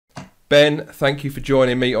Ben, thank you for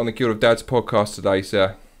joining me on the Guild of Dads podcast today,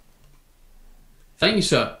 sir. Thank you,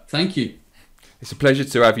 sir. Thank you. It's a pleasure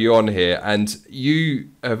to have you on here, and you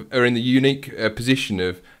are in the unique position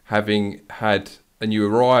of having had a new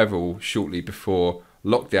arrival shortly before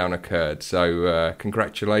lockdown occurred. So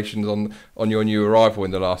congratulations on your new arrival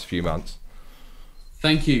in the last few months.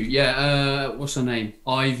 Thank you. Yeah, what's her name?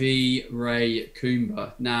 Ivy Ray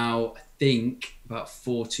Coomber. Now, I think about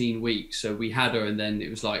 14 weeks. So we had her and then it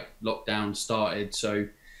was like lockdown started. So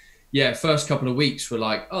yeah, first couple of weeks were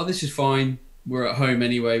like, oh, this is fine. We're at home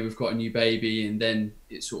anyway. We've got a new baby. And then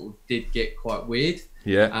it sort of did get quite weird.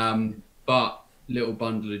 Yeah. But little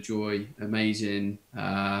bundle of joy, amazing.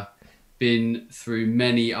 Been through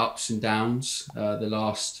many ups and downs the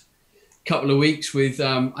last couple of weeks with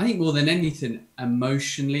I think more than anything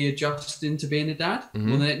emotionally adjusting to being a dad.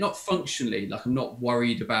 More than not functionally, like I'm not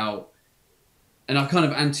worried about, and I kind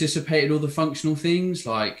of anticipated all the functional things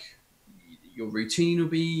like your routine will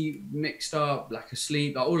be mixed up, lack of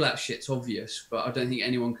sleep, like all that shit's obvious, but I don't think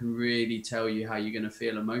anyone can really tell you how you're going to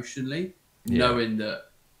feel emotionally, knowing that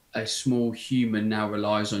a small human now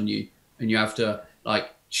relies on you and you have to like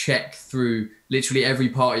check through literally every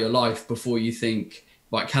part of your life before you think,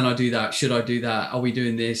 right, can I do that? Should I do that? Are we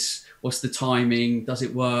doing this? What's the timing? Does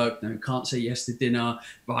it work? No, can't say yes to dinner.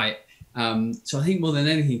 Right. So I think more than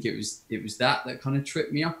anything, it was that kind of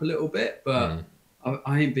tripped me up a little bit, but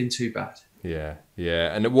I ain't been too bad. Yeah.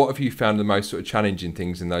 And what have you found the most sort of challenging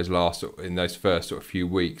things in those first sort of few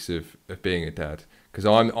weeks of being a dad? Because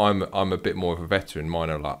I'm a bit more of a veteran. Mine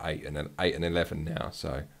are like 8 and 11 now,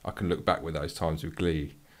 so I can look back with those times with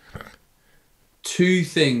glee. Two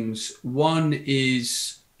things. One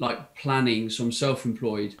is like planning. So I'm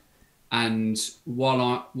self-employed, and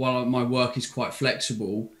while my work is quite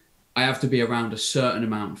flexible, I have to be around a certain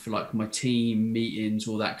amount for like my team meetings,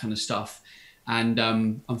 all that kind of stuff. And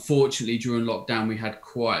unfortunately, during lockdown, we had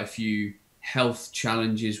quite a few health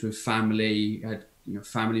challenges with family. I had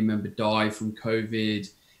family member die from COVID,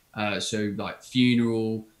 so like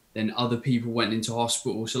funeral. Then other people went into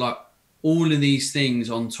hospital. So like all of these things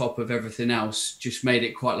on top of everything else just made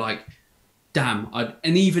it quite like, damn.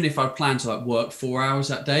 And even if I planned to like work 4 hours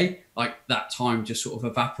that day, like that time just sort of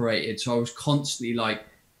evaporated. So I was constantly like,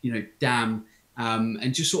 damn,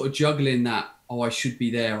 and just sort of juggling that. Oh, I should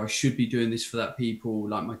be there. I should be doing this for that people,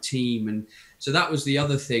 like my team. And so that was the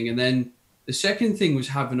other thing. And then the second thing was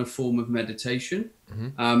having a form of meditation,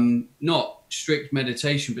 not strict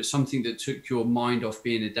meditation, but something that took your mind off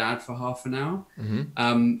being a dad for half an hour.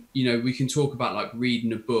 We can talk about like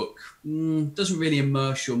reading a book. Doesn't really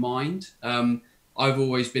immerse your mind. I've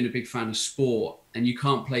always been a big fan of sport, and you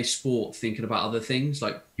can't play sport thinking about other things.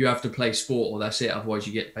 Like you have to play sport or that's it. Otherwise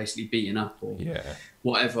you get basically beaten up or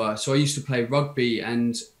whatever. So I used to play rugby,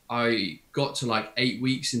 and I got to like 8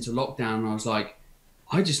 weeks into lockdown and I was like,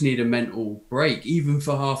 I just need a mental break, even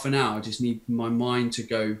for half an hour. I just need my mind to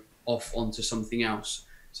go off onto something else.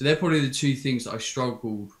 So they're probably the two things that I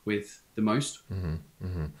struggled with the most.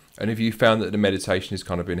 And have you found that the meditation has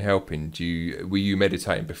kind of been helping? Were you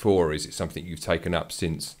meditating before, or is it something you've taken up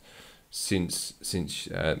since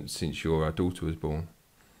your daughter was born?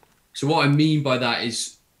 So what I mean by that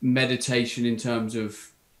is meditation in terms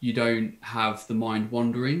of you don't have the mind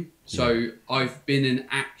wandering. So I've been an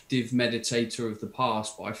active meditator of the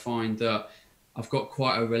past, but I find that I've got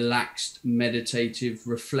quite a relaxed, meditative,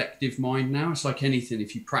 reflective mind now. It's like anything.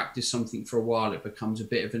 If you practice something for a while, it becomes a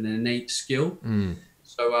bit of an innate skill.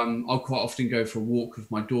 So I'll quite often go for a walk with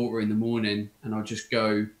my daughter in the morning, and I'll just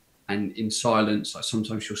go and in silence, like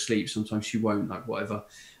sometimes she'll sleep, sometimes she won't, like whatever.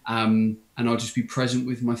 And I'll just be present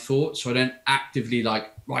with my thoughts. So I don't actively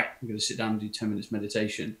like, right, I'm going to sit down and do 10 minutes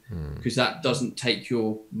meditation, because that doesn't take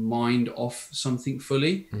your mind off something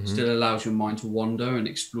fully. Still allows your mind to wander and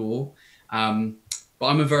explore. But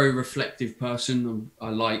I'm a very reflective person. I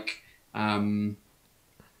like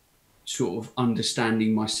sort of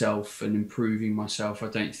understanding myself and improving myself. I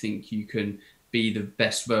don't think you can be the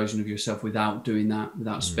best version of yourself without doing that,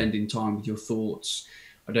 without spending time with your thoughts.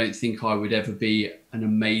 I don't think I would ever be an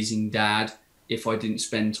amazing dad if I didn't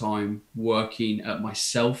spend time working at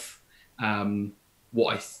myself,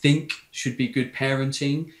 what I think should be good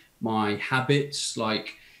parenting, my habits.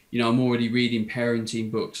 Like, I'm already reading parenting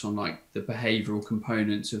books on like the behavioral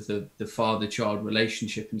components of the father-child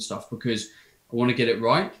relationship and stuff, because I want to get it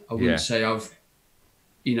right. I wouldn't say I'd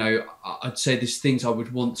say there's things I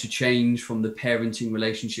would want to change from the parenting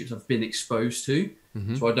relationships I've been exposed to.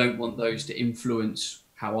 So I don't want those to influence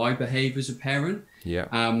how I behave as a parent.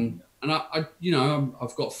 And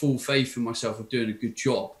I've got full faith in myself of doing a good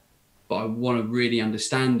job, but I want to really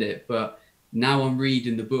understand it. But now I'm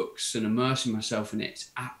reading the books and immersing myself in it.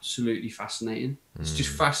 It's absolutely fascinating. It's just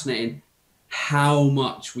fascinating how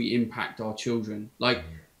much we impact our children. Like,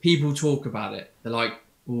 people talk about it. They're like,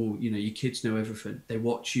 oh, you know, your kids know everything. They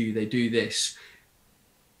watch you, they do this.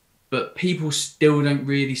 But people still don't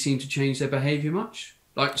really seem to change their behavior much.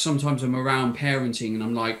 Like, sometimes I'm around parenting and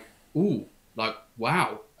I'm like, oh, like,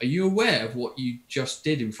 wow, are you aware of what you just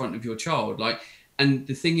did in front of your child? Like, and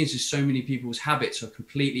the thing is so many people's habits are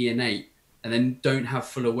completely innate and then don't have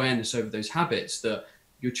full awareness over those habits, that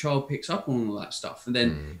your child picks up on all that stuff. And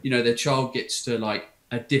then, you know, their child gets to like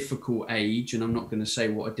a difficult age, and I'm not going to say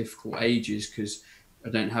what a difficult age is because I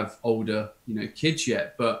don't have older, you know, kids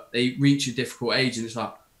yet, but they reach a difficult age and it's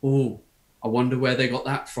like, oh, I wonder where they got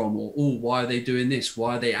that from, or, oh, why are they doing this?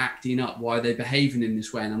 Why are they acting up? Why are they behaving in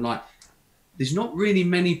this way? And I'm like, there's not really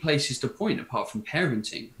many places to point apart from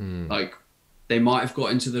parenting. Like, they might have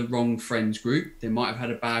got into the wrong friends group. They might have had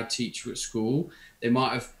a bad teacher at school. They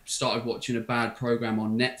might have started watching a bad program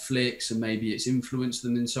on Netflix and maybe it's influenced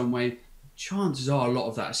them in some way. Chances are a lot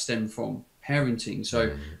of that stems from parenting.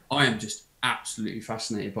 So I am just absolutely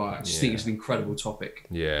fascinated by it. I just think it's an incredible topic.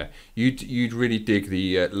 Yeah, you'd really dig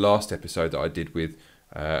the last episode that I did with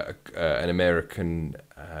an American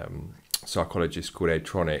psychologist called Ed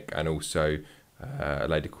Tronick, and also a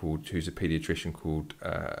lady who's a paediatrician called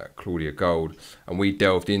Claudia Gold, and we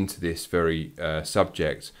delved into this very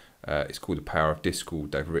subject. It's called The Power of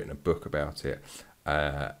Discord. They've written a book about it,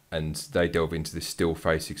 and they delve into this still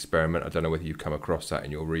face experiment. I don't know whether you've come across that in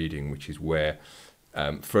your reading, which is where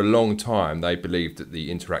for a long time they believed that the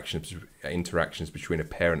interactions between a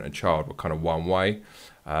parent and child were kind of one way.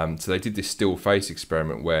 So they did this still face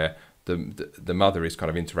experiment where the mother is kind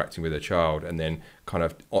of interacting with her child and then kind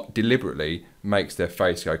of deliberately makes their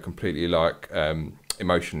face go completely like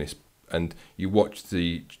emotionless, and you watch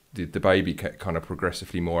the baby kind of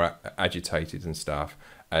progressively more agitated and stuff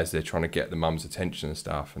as they're trying to get the mum's attention and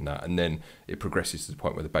stuff and that, and then it progresses to the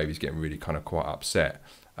point where the baby's getting really kind of quite upset,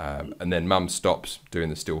 and then mum stops doing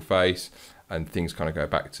the still face and things kind of go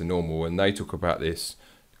back to normal. And they talk about this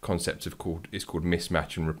concept of called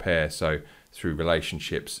mismatch and repair. So through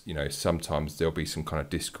relationships, you know, sometimes there'll be some kind of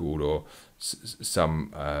discord or some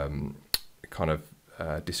kind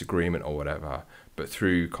of disagreement or whatever, but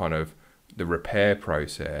through kind of the repair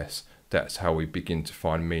process, that's how we begin to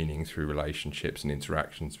find meaning through relationships and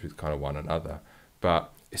interactions with kind of one another.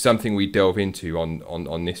 But it's something we delve into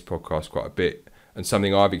on this podcast quite a bit, and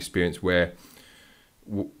something I've experienced where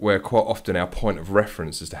quite often our point of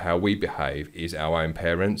reference as to how we behave is our own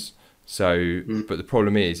parents. So, but the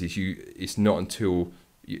problem is it's not until,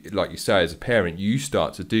 like you say, as a parent, you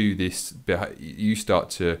start to do this, you start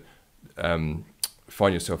to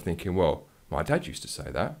find yourself thinking, well, my dad used to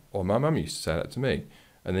say that, or my mum used to say that to me.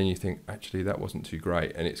 And then you think, actually, that wasn't too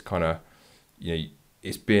great. And it's kind of, you know,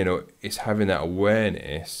 it's having that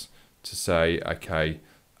awareness to say, okay,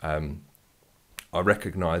 I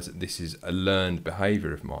recognise that this is a learned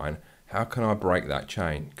behaviour of mine. How can I break that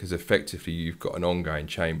chain? Because effectively, you've got an ongoing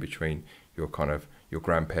chain between your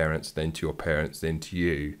grandparents, then to your parents, then to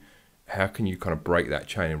you. How can you kind of break that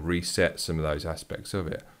chain and reset some of those aspects of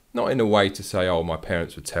it? Not in a way to say, oh, my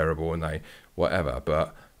parents were terrible and they whatever,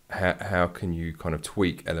 but how can you kind of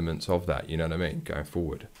tweak elements of that? You know what I mean? Going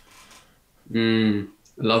forward. I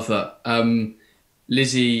love that.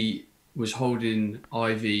 Lizzie was holding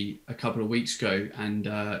Ivy a couple of weeks ago,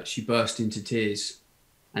 and she burst into tears.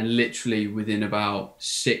 And literally within about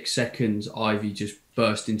 6 seconds, Ivy just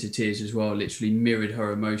burst into tears as well. Literally mirrored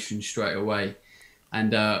her emotions straight away.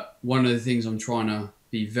 And one of the things I'm trying to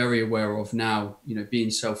be very aware of now, you know,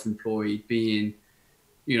 being self-employed, being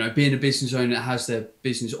a business owner that has their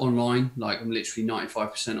business online, like I'm literally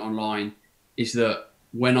 95% online, is that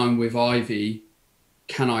when I'm with Ivy,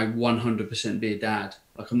 can I 100% be a dad?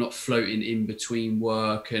 Like, I'm not floating in between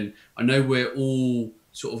work. And I know we're all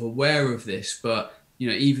sort of aware of this, but, you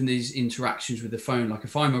know, even these interactions with the phone, like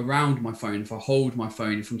if I'm around my phone, if I hold my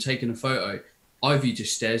phone, if I'm taking a photo, Ivy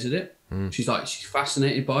just stares at it. She's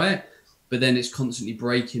fascinated by it. But then it's constantly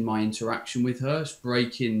breaking my interaction with her. It's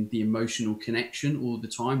breaking the emotional connection all the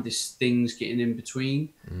time. This thing's getting in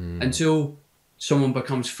between until someone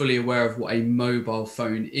becomes fully aware of what a mobile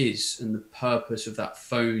phone is and the purpose of that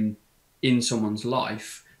phone in someone's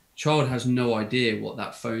life. Child has no idea what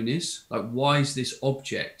that phone is. Like, why is this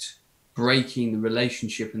object breaking the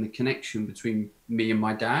relationship and the connection between me and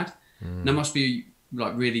my dad? And that must be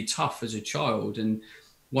like really tough as a child. And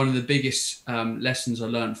one of the biggest lessons I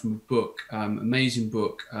learned from a book, amazing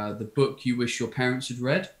book, the book You Wish Your Parents Had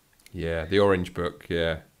Read. Yeah, the Orange Book,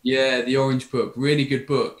 yeah. The Orange Book, really good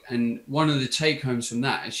book. And one of the take homes from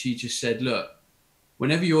that is she just said, look,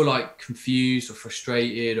 whenever you're like confused or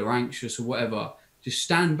frustrated or anxious or whatever, just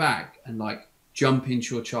stand back and like jump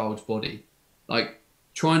into your child's body. Like,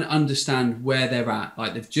 try and understand where they're at.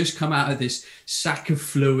 Like, they've just come out of this sack of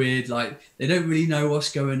fluid. Like, they don't really know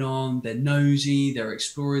what's going on. They're nosy, they're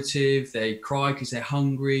explorative, they cry because they're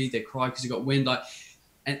hungry, they cry because they got wind. Like,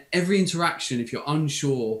 and every interaction, if you're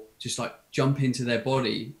unsure, just like jump into their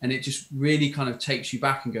body, and it just really kind of takes you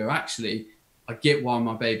back and go, actually, I get why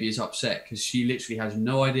my baby is upset, because she literally has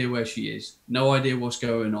no idea where she is, no idea what's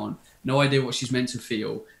going on, no idea what she's meant to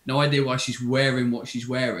feel, no idea why she's wearing what she's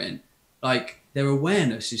wearing. Like, their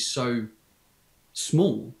awareness is so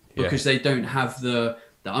small because they don't have the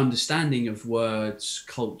understanding of words,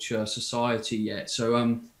 culture, society yet.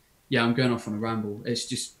 So yeah, I'm going off on a ramble.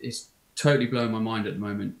 It's totally blowing my mind at the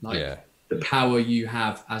moment. Like, the power you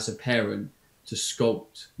have as a parent to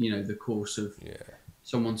sculpt, the course of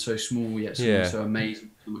someone so small yet someone so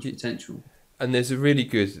amazing, so much potential. And there's a really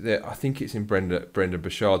good, I think it's in Brendan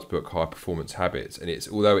Burchard's book, High Performance Habits, and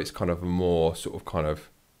although it's kind of a more sort of kind of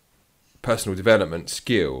personal development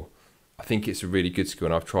skill, I think it's a really good skill,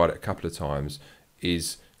 and I've tried it a couple of times,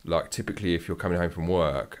 is like, typically if you're coming home from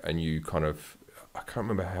work and you kind of, I can't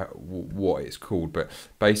remember what it's called, but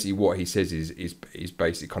basically what he says is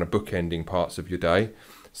basically kind of bookending parts of your day.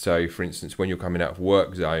 So for instance, when you're coming out of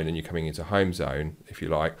work zone and you're coming into home zone, if you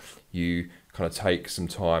like, you kind of take some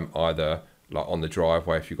time either like on the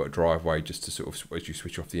driveway, if you've got a driveway, just to sort of, as you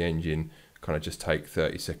switch off the engine, kind of just take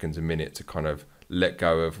 30 seconds, a minute to kind of let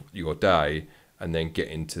go of your day, and then get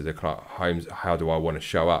into the homes. How do I want to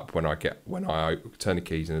show up when I turn the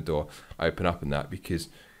keys in the door, open up and that? Because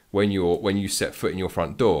when you set foot in your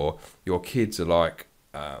front door, your kids are like,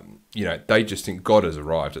 they just think God has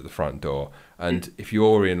arrived at the front door. And if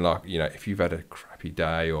you're in like, if you've had a crappy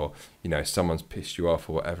day, or, someone's pissed you off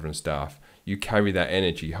or whatever and stuff, you carry that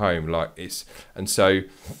energy home.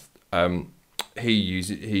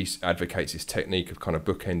 He advocates this technique of kind of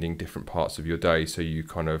bookending different parts of your day, so you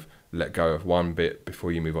kind of let go of one bit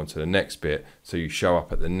before you move on to the next bit, so you show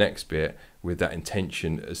up at the next bit with that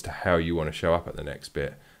intention as to how you want to show up at the next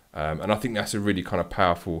bit. And I think that's a really kind of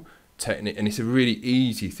powerful technique, and it's a really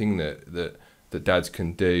easy thing that dads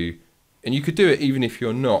can do. And you could do it even if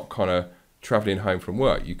you're not kind of traveling home from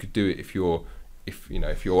work. You could do it if your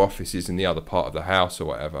office is in the other part of the house or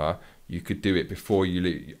whatever. You could do it before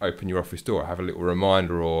you open your office door, have a little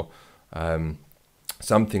reminder or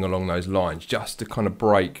something along those lines, just to kind of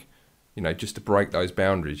break those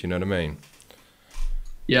boundaries. You know what I mean?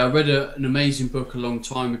 Yeah, I read an amazing book a long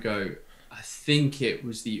time ago. I think it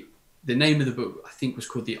was the name of the book, I think, was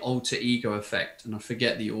called The Alter Ego Effect, and I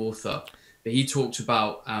forget the author, but he talked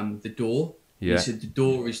about the door. Yeah. He said the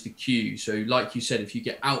door is the cue. So like you said, if you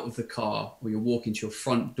get out of the car or you're walking to your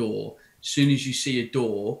front door, as soon as you see a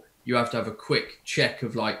door, you have to have a quick check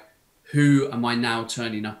of like, who am I now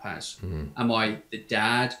turning up as? Am I the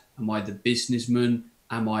dad? Am I the businessman?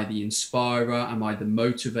 Am I the inspirer? Am I the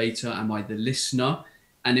motivator? Am I the listener?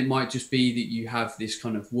 And it might just be that you have this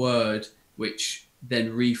kind of word which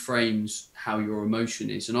then reframes how your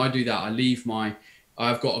emotion is. And I do that.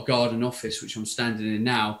 I've got a garden office, which I'm standing in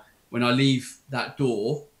now. When I leave that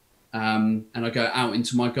door and I go out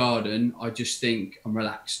into my garden, I just think I'm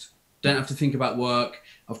relaxed. Don't have to think about work.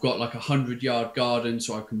 I've got like 100-yard garden,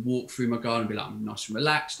 so I can walk through my garden and be like, I'm nice and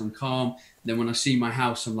relaxed, I'm calm. And then when I see my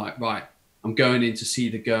house, I'm like, right, I'm going in to see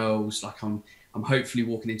the girls. Like I'm hopefully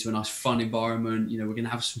walking into a nice fun environment. We're going to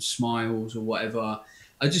have some smiles or whatever.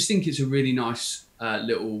 I just think it's a really nice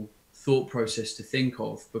little thought process to think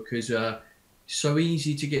of, because it's so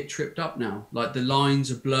easy to get tripped up now. Like, the lines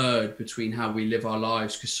are blurred between how we live our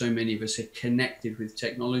lives, because so many of us are connected with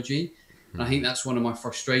technology. And I think that's one of my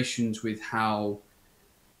frustrations with how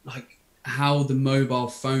the mobile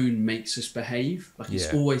phone makes us behave. Like,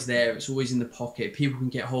 it's always there. It's always in the pocket. People can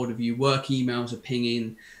get hold of you. Work emails are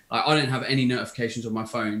pinging. Like, I don't have any notifications on my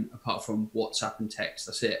phone apart from WhatsApp and text.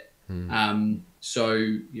 That's it. So,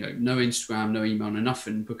 no Instagram, no email, no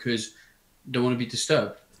nothing, because I don't want to be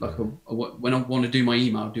disturbed. Like, when I want to do my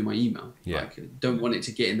email, I'll do my email. Like, I don't want it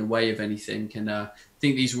to get in the way of anything. And I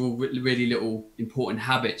think these are all really little important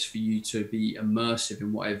habits for you to be immersive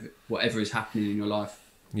in whatever is happening in your life.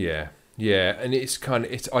 Yeah, and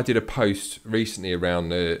I did a post recently around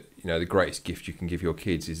the greatest gift you can give your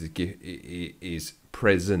kids is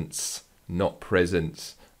presence, not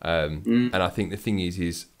presence. And I think the thing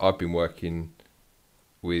is I've been working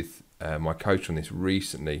with my coach on this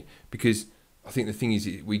recently, because I think the thing is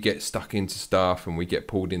we get stuck into stuff and we get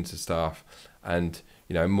pulled into stuff, and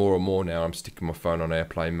more and more now I'm sticking my phone on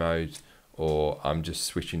airplane mode, or I'm just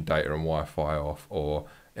switching data and Wi-Fi off, or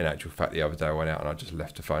in actual fact, the other day I went out and I just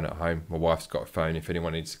left the phone at home. My wife's got a phone. If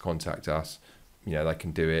anyone needs to contact us, they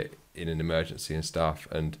can do it in an emergency and stuff.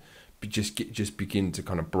 And just begin to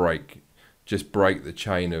kind of break the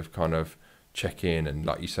chain of kind of check-in and,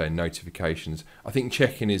 like you say, notifications. I think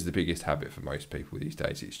check-in is the biggest habit for most people these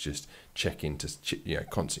days. It's just check-in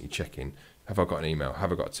constantly check-in. Have I got an email?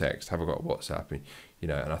 Have I got a text? Have I got WhatsApp? And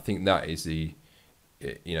I think that is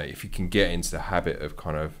if you can get into the habit of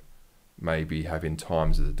kind of maybe having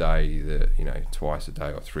times of the day that, twice a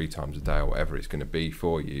day or 3 times a day or whatever it's going to be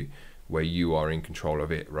for you, where you are in control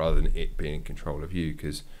of it rather than it being in control of you.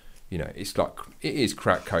 Because, it's like, it is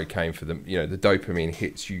crack cocaine for them. The dopamine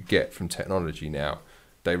hits you get from technology now,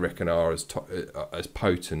 they reckon are as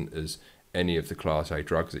potent as any of the class A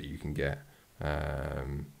drugs that you can get,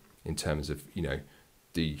 in terms of,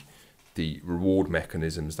 the reward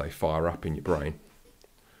mechanisms they fire up in your brain.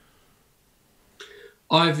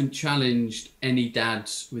 I haven't challenged any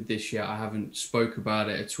dads with this yet. I haven't spoke about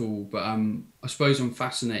it at all, but I suppose I'm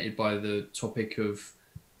fascinated by the topic of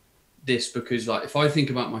this because, like, if I think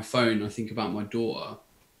about my phone, I think about my daughter.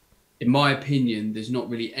 In my opinion, there's not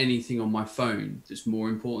really anything on my phone that's more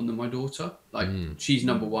important than my daughter. Like, she's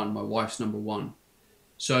number one, my wife's number one.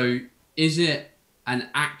 So is it an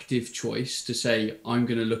active choice to say, I'm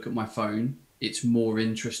going to look at my phone, it's more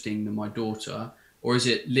interesting than my daughter? Or is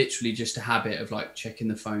it literally just a habit of like checking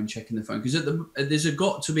the phone? Because there's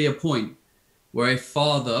got to be a point where a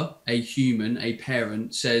father, a human, a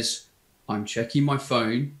parent says, I'm checking my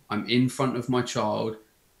phone, I'm in front of my child,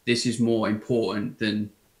 this is more important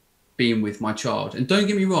than being with my child. And don't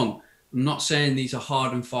get me wrong, I'm not saying these are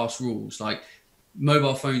hard and fast rules. Like,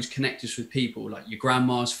 mobile phones connect us with people, like your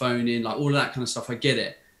grandma's phone in, like all of that kind of stuff, I get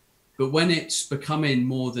it. But when it's becoming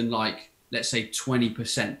more than, like, let's say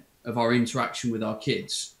 20% of our interaction with our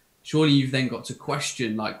kids, surely you've then got to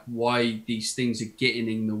question, like, why these things are getting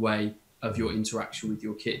in the way of your interaction with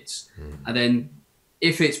your kids. And then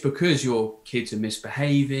if it's because your kids are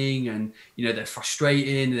misbehaving and, they're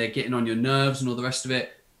frustrating and they're getting on your nerves and all the rest of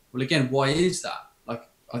it, well, again, why is that? Like,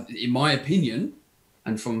 in my opinion,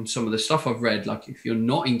 and from some of the stuff I've read, like, if you're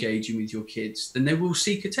not engaging with your kids, then they will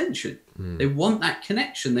seek attention. They want that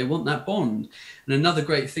connection. They want that bond. And another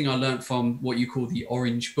great thing I learned from what you call the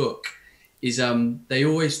Orange Book is they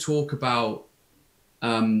always talk about,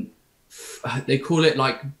 they call it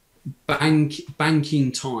like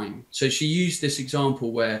banking time. So she used this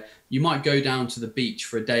example where you might go down to the beach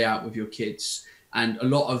for a day out with your kids, and a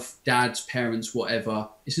lot of dads, parents, whatever,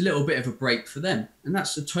 it's a little bit of a break for them. And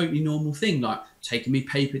that's a totally normal thing, like taking me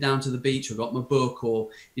paper down to the beach, I got my book or,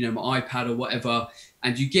 my iPad or whatever.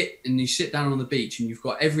 And you sit down on the beach and you've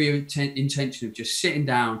got every intention of just sitting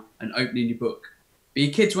down and opening your book. But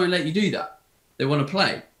your kids won't let you do that. They want to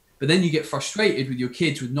play. But then you get frustrated with your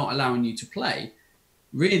kids with not allowing you to play.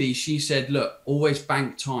 Really, she said, look, always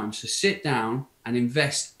bank time. So sit down and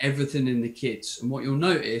invest everything in the kids. And what you'll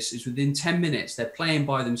notice is within 10 minutes, they're playing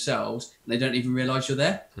by themselves and they don't even realize you're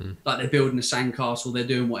there. Like, they're building a sandcastle, they're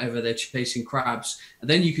doing whatever, they're chasing crabs. And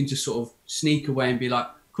then you can just sort of sneak away and be like,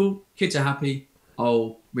 cool, kids are happy,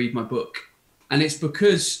 I'll read my book. And it's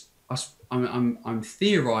because I'm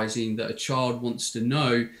theorizing that a child wants to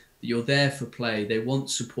know that you're there for play. They want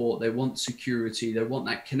support, they want security, they want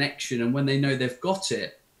that connection. And when they know they've got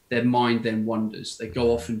it, their mind then wanders. They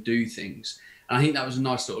go off and do things. And I think that was a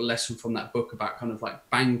nice little lesson from that book about kind of like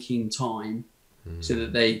banking time so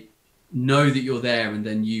that they know that you're there and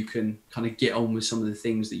then you can kind of get on with some of the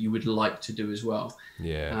things that you would like to do as well.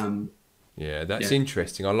 That's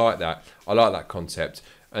interesting. I like that concept.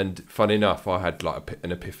 And funny enough, I had like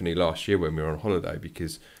an epiphany last year when we were on holiday,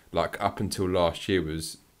 because like up until last year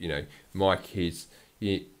was, my kids,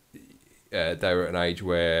 they were at an age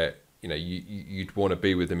where, you'd want to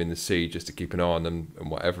be with them in the sea just to keep an eye on them and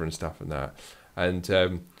whatever and stuff and that. And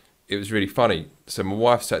it was really funny. So my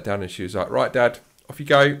wife sat down and she was like, right, Dad, off you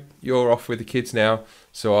go. You're off with the kids now.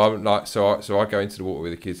 So I'm like, so I go into the water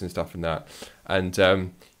with the kids and stuff and that.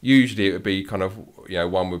 And usually it would be kind of,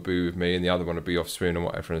 one would be with me and the other one would be off swimming and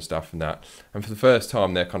whatever and stuff and that. And for the first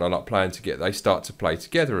time, they're kind of like playing together. They start to play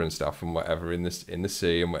together and stuff and whatever in the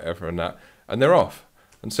sea and whatever and that. And they're off.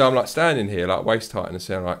 And so I'm like standing here like waist height in the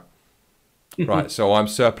sea. I'm like, right, so I'm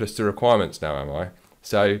surplus to requirements now, am I?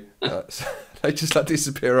 So they just like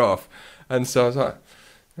disappear off. And so I was like,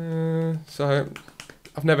 so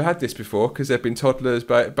I've never had this before, because they've been toddlers,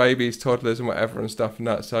 babies, toddlers and whatever and stuff and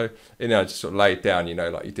that. So, I just sort of laid down,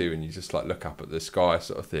 like you do, and you just like look up at the sky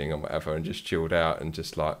sort of thing and whatever, and just chilled out and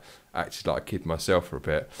just like acted like a kid myself for a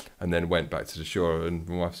bit, and then went back to the shore. And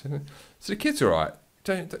my wife said, so the kids are all right?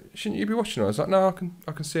 Shouldn't you be watching them? I was like, no,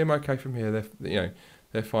 I can see them okay from here.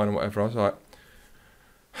 They're fine and whatever. I was like,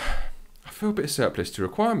 feel a bit surplus to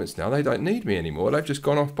requirements now. They don't need me anymore. They've just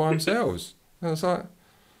gone off by themselves. And I was like,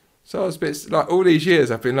 so I was a bit like, all these years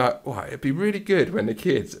I've been like, wow, it'd be really good when the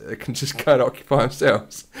kids can just go and occupy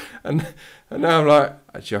themselves. And now I'm like,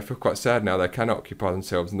 actually, I feel quite sad now they can occupy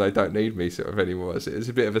themselves and they don't need me sort of anymore. So it was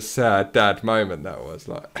a bit of a sad dad moment, that was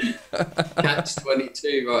like. Catch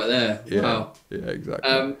 22 right there. Yeah, wow. Yeah, exactly.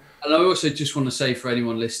 And I also just want to say for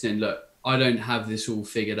anyone listening, look, I don't have this all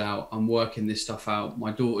figured out. I'm working this stuff out.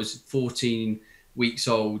 My daughter's 14 weeks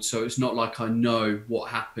old, so it's not like I know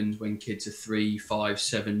what happens when kids are 3, 5,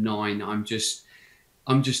 7, 9. I'm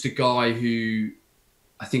just a guy who,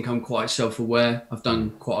 I think I'm quite self-aware. I've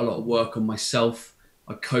done quite a lot of work on myself.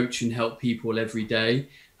 I coach and help people every day.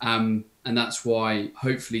 And that's why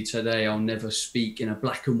hopefully today I'll never speak in a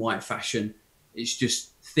black and white fashion. It's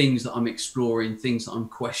just things that I'm exploring, things that I'm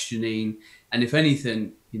questioning. And if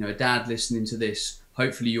anything, you know, a dad listening to this,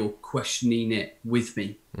 hopefully you're questioning it with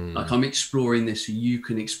me. Like I'm exploring this so you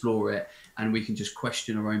can explore it and we can just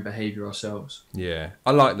question our own behaviour ourselves. Yeah,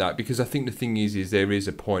 I like that, because I think the thing is there is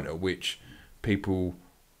a point at which people,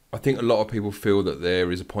 I think a lot of people feel that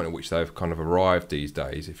there is a point at which they've kind of arrived these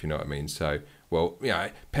days, if you know what I mean. So, well, you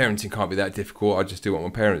know, parenting can't be that difficult. I just do what my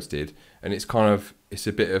parents did. And it's kind of, it's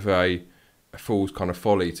a bit of a fool's kind of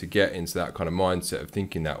folly to get into that kind of mindset of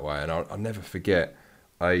thinking that way. And I'll never forget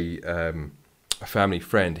a family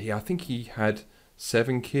friend. I think he had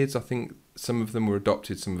 7 kids. I think some of them were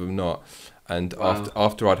adopted, some of them not. And Wow.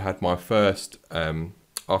 after I'd had my first,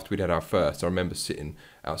 after we'd had our first, I remember sitting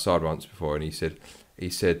outside once before, and he said,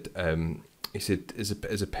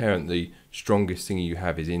 as a parent, the strongest thing you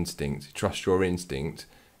have is instinct. Trust your instinct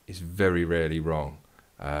is very rarely wrong.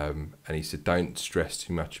 And he said, don't stress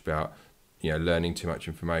too much about, you know, learning too much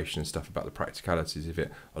information and stuff about the practicalities of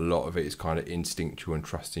it. A lot of it is kind of instinctual and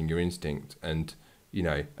trusting your instinct. And, you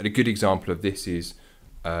know, and a good example of this is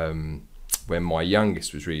when my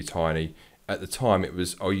youngest was really tiny. At the time it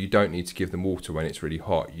was, oh, you don't need to give them water when it's really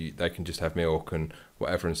hot. They can just have milk and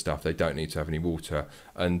whatever and stuff. They don't need to have any water.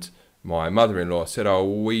 And my mother-in-law said, oh,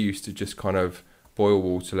 well, we used to just kind of boil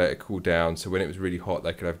water, let it cool down, so when it was really hot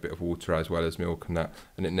they could have a bit of water as well as milk and that,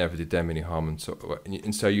 and it never did them any harm. And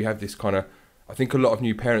so you have this kind of, I think a lot of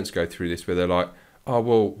new parents go through this where they're like, oh,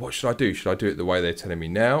 well, what should I do? Should I do it the way they're telling me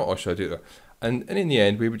now, or should I do it? And in the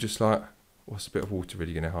end we were just like, what's a bit of water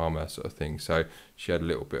really going to harm her, sort of thing. So she had a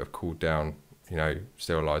little bit of cooled down, you know,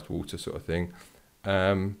 sterilised water sort of thing,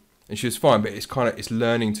 and she was fine. But it's kind of, it's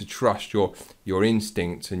learning to trust your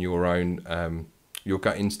instincts and your own your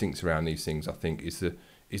gut instincts around these things. I think is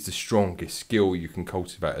the strongest skill you can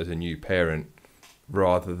cultivate as a new parent,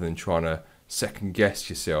 rather than trying to second guess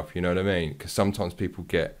yourself. You know what I mean? Because sometimes people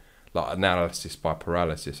get like analysis by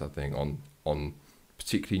paralysis, I think, on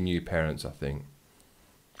particularly new parents, I think.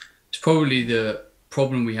 It's probably the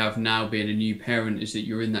problem we have now being a new parent, is that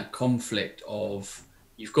you're in that conflict of,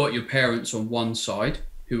 you've got your parents on one side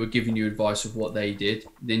who are giving you advice of what they did.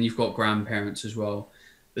 Then you've got grandparents as well.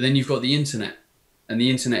 But then you've got the internet. And the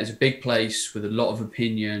internet is a big place with a lot of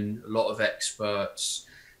opinion, a lot of experts.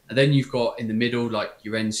 And then you've got in the middle, like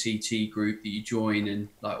your NCT group that you join and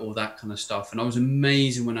like all that kind of stuff. And I was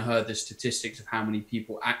amazed when I heard the statistics of how many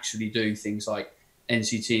people actually do things like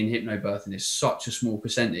NCT and hypnobirth, and it's such a small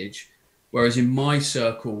percentage. Whereas in my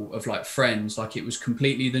circle of like friends, like it was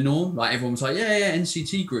completely the norm. Like everyone was like, yeah,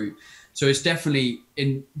 NCT group. So it's definitely,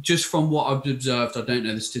 in just from what I've observed, I don't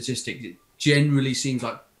know the statistics, it generally seems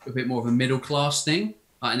like a bit more of a middle class thing,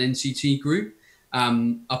 like an NCT group.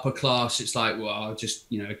 Upper class, it's like, well, I'll just,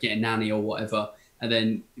 you know, get a nanny or whatever. And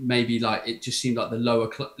then maybe like it just seemed like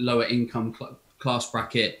the lower income class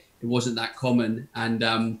bracket, it wasn't that common.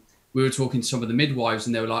 And we were talking to some of the midwives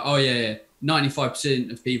and they were like, oh yeah, 95%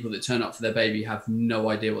 of people that turn up for their baby have no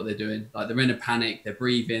idea what they're doing. Like they're in a panic, they're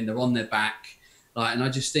breathing, they're on their back. Like, and I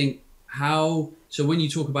just think so when you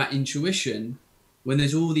talk about intuition, when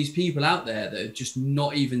there's all these people out there that are just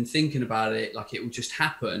not even thinking about it, like it will just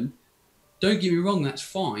happen. Don't get me wrong, that's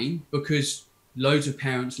fine, because loads of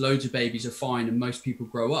parents, loads of babies are fine and most people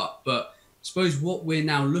grow up. But I suppose what we're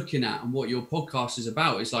now looking at and what your podcast is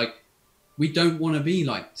about is like, we don't want to be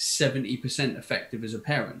like 70% effective as a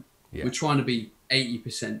parent. Yeah. We're trying to be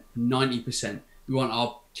 80%, 90%. We want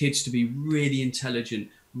our kids to be really intelligent,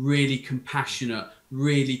 really compassionate,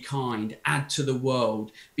 really kind, add to the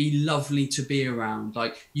world, be lovely to be around.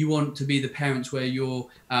 Like you want to be the parents where your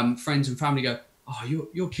friends and family go, oh,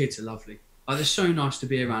 your kids are lovely. Like they're so nice to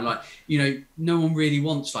be around. Like, you know, no one really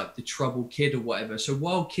wants like the troubled kid or whatever. So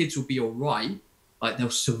while kids will be all right, like they'll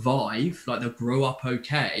survive, like they'll grow up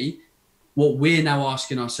okay. What we're now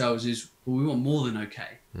asking ourselves is, well, we want more than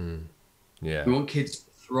okay. Yeah. We want kids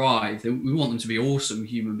to thrive. We want them to be awesome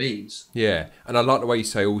human beings. Yeah, and I like the way you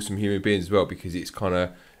say awesome human beings as well, because it's kind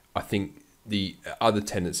of, I think the other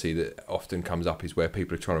tendency that often comes up is where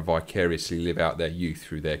people are trying to vicariously live out their youth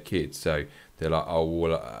through their kids. So they're like, oh,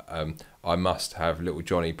 well, I must have little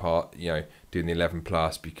Johnny doing the 11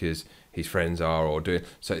 plus because his friends are, or doing.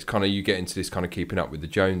 So it's kind of, you get into this kind of keeping up with the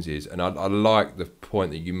Joneses, and I like the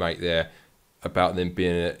point that you make there about them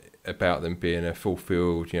being a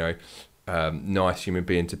fulfilled, nice human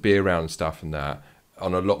being to be around and stuff, and that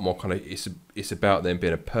on a lot more kind of, it's about them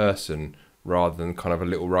being a person rather than kind of a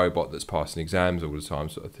little robot that's passing exams all the time,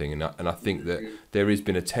 sort of thing. And I think that there has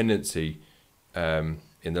been a tendency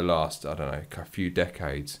in the last, I don't know, a few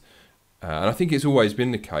decades, and I think it's always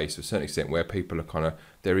been the case to a certain extent, where people are kind of,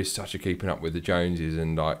 there is such a keeping up with the Joneses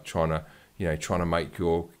and like trying to make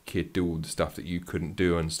your kid do all the stuff that you couldn't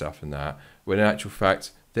do and stuff and that. When in actual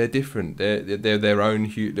fact, they're different. They're their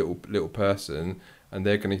own little person, and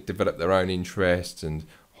they're going to develop their own interests and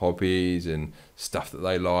hobbies and stuff that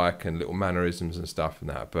they like and little mannerisms and stuff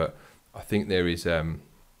and that. But I think there is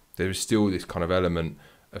still this kind of element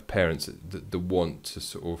of parents that want to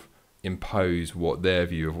sort of impose what their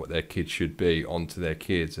view of what their kids should be onto their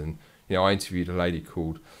kids. And I interviewed a lady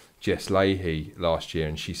called Jess Leahy last year,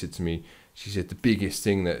 and she said to me, the biggest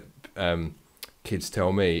thing that kids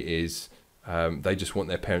tell me is they just want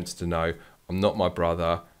their parents to know, I'm not my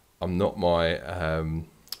brother, I'm not my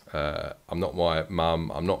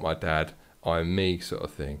mum, I'm not my dad, I'm me, sort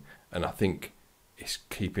of thing. And I think it's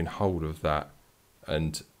keeping hold of that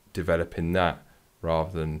and developing that,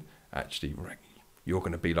 rather than actually, you're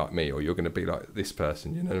going to be like me, or you're going to be like this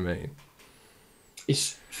person, you know what I mean?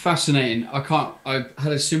 It's fascinating. I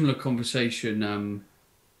had a similar conversation, I'm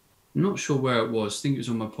not sure where it was, I think it was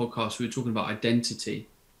on my podcast. We were talking about identity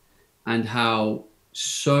and how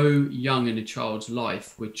so young in a child's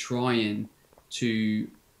life we're trying to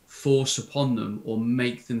force upon them or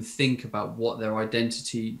make them think about what their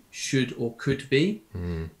identity should or could be.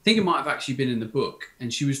 I think it might have actually been in the book,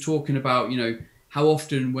 and she was talking about, how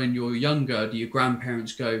often when you're younger do your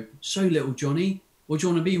grandparents go, so little Johnny, what do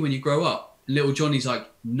you want to be when you grow up? And little Johnny's like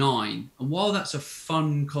 9. And while that's a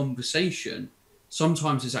fun conversation,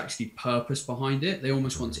 sometimes there's actually purpose behind it. They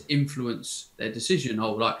almost want to influence their decision.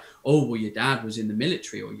 Well, your dad was in the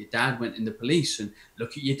military, or your dad went in the police, and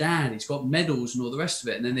look at your dad, he's got medals and all the rest of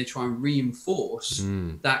it. And then they try and reinforce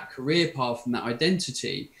that career path and that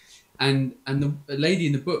identity. And the lady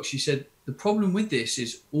in the book, she said, the problem with this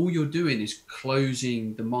is all you're doing is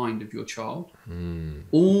closing the mind of your child.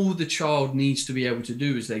 All the child needs to be able to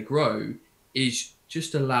do as they grow is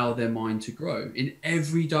just allow their mind to grow in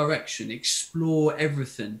every direction, explore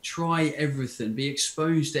everything, try everything, be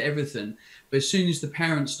exposed to everything. But as soon as the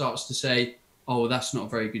parent starts to say, oh, that's not a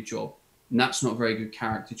very good job, and that's not a very good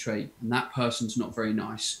character trait, and that person's not very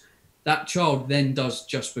nice, that child then does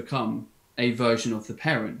just become a version of the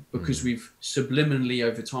parent, because we've subliminally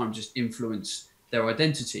over time just influenced their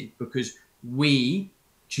identity, because we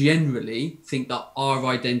generally think that our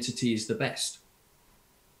identity is the best.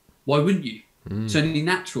 Why wouldn't you? It's only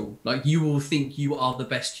natural. Like, you will think you are the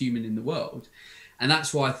best human in the world. And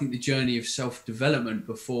that's why I think the journey of self-development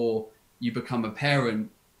before you become a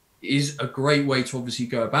parent is a great way to obviously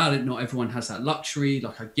go about it. Not everyone has that luxury.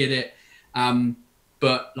 Like, I get it.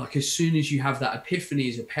 But like, as soon as you have that epiphany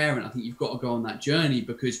as a parent, I think you've got to go on that journey,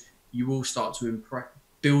 because you will start to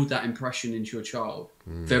build that impression into your child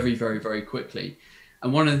very, very, very quickly.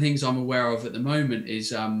 And one of the things I'm aware of at the moment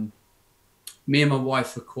is me and my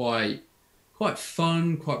wife are quite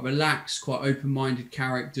fun, quite relaxed, quite open-minded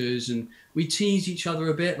characters, and we tease each other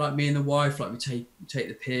a bit, like me and the wife, like we take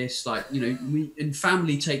the piss, like, we in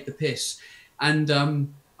family take the piss. And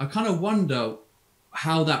I kind of wonder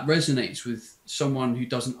how that resonates with someone who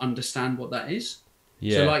doesn't understand what that is.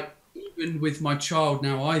 So like, even with my child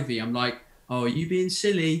now, Ivy, I'm like, oh, are you being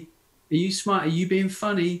silly? Are you smart? Are you being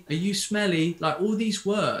funny? Are you smelly? Like, all these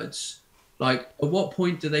words, like, at what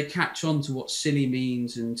point do they catch on to what silly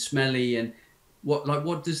means and smelly, and what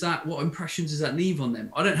impression does that leave on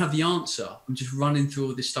them? I don't have the answer. I'm just running through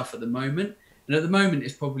all this stuff at the moment. And at the moment,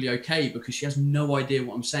 it's probably okay, because she has no idea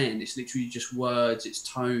what I'm saying. It's literally just words, it's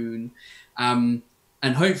tone.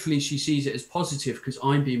 And hopefully she sees it as positive, because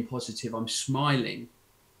I'm being positive, I'm smiling.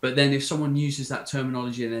 But then if someone uses that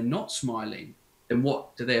terminology and they're not smiling, then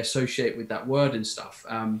what do they associate with that word and stuff?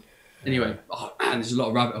 Anyway, oh man, there's a lot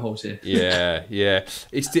of rabbit holes here. Yeah.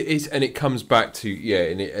 It's and it comes back to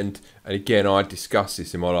and again, I discussed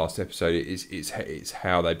this in my last episode. It's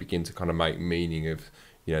how they begin to kind of make meaning of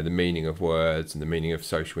the meaning of words and the meaning of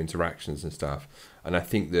social interactions and stuff. And I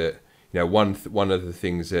think that one of the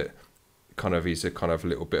things that kind of is a kind of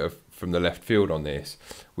little bit of from the left field on this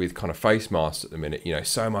with kind of face masks at the minute. You know,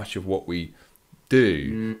 so much of what we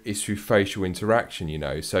do is through facial interaction, you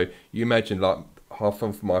know. So you imagine, like, half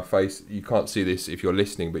of my face, you can't see this if you're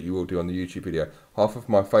listening, but you will do on the YouTube video, half of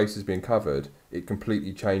my face has been covered. It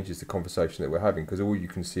completely changes the conversation that we're having, because all you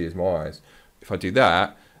can see is my eyes. If I do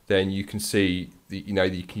that, then you can see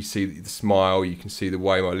you can see the smile, you can see the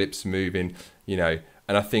way my lips are moving, you know.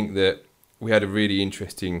 And I think that we had a really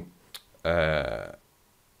interesting I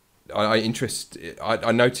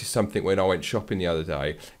noticed something when I went shopping the other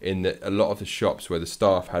day, in that a lot of the shops where the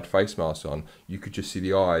staff had face masks on, you could just see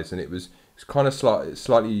the eyes, and it was kind of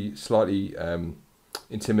slightly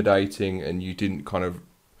intimidating, and you didn't kind of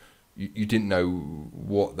you didn't know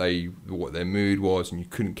what their mood was, and you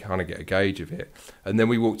couldn't kind of get a gauge of it. And then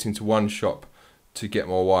we walked into one shop to get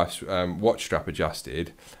my wife's watch strap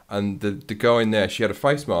adjusted, and the girl in there, she had a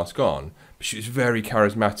face mask on, but she was very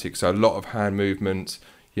charismatic, so a lot of hand movements,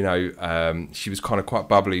 you know. She was kind of quite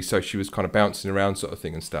bubbly, so she was kind of bouncing around sort of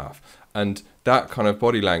thing and stuff. And that kind of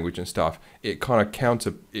body language and stuff, it kind of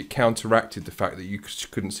counteracted the fact that you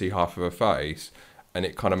couldn't see half of her face, and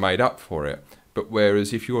it kind of made up for it. But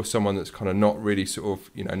whereas if you're someone that's kind of not really sort of,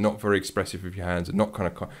 you know, not very expressive with your hands and not kind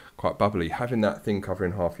of quite bubbly, having that thing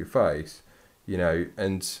covering half your face, you know,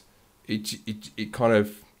 and it kind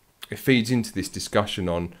of, it feeds into this discussion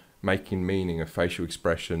on making meaning of facial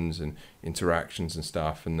expressions and interactions and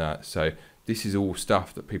stuff and that. So this is all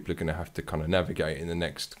stuff that people are going to have to kind of navigate in the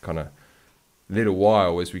next kind of little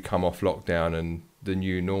while as we come off lockdown and the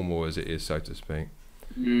new normal, as it is, so to speak.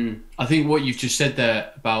 I think what you've just said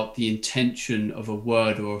there about the intention of a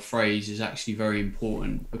word or a phrase is actually very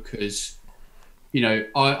important, because, you know,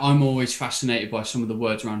 I'm always fascinated by some of the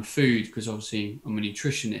words around food, because obviously I'm a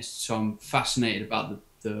nutritionist, so I'm fascinated about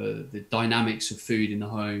the dynamics of food in the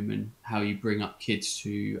home and how you bring up kids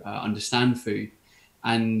to understand food.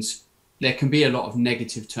 And there can be a lot of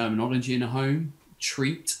negative terminology in a home.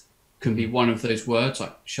 Treat can be one of those words,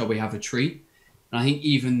 like, shall we have a treat? And I think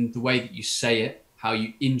even the way that you say it, how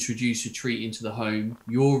you introduce a treat into the home,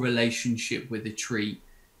 your relationship with the treat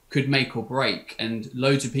could make or break. And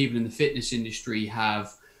loads of people in the fitness industry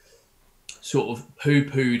have sort of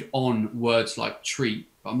poo-pooed on words like treat.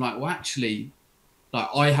 But I'm like, well, actually, like,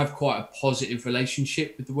 I have quite a positive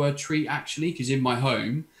relationship with the word treat, actually, because in my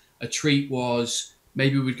home, a treat was,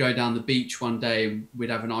 maybe we'd go down the beach one day and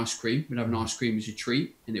we'd have an ice cream. We'd have an ice cream as a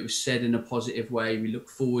treat, and it was said in a positive way. We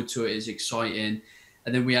looked forward to it, it's exciting.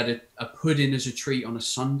 And then we had a pudding as a treat on a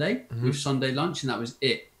Sunday with Sunday lunch, and that was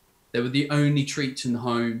it. They were the only treats in the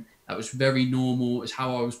home. That was very normal. It's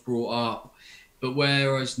how I was brought up. But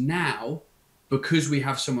whereas now, because we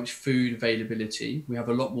have so much food availability, we have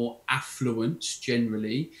a lot more affluence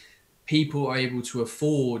generally. People are able to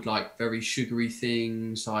afford, like, very sugary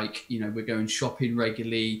things, like, you know, we're going shopping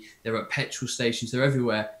regularly. They're at petrol stations. They're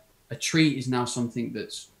everywhere. A treat is now something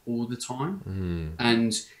that's all the time.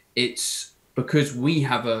 And it's because we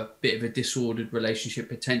have a bit of a disordered relationship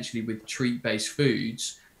potentially with treat-based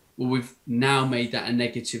foods. Well, we've now made that a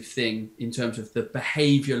negative thing in terms of the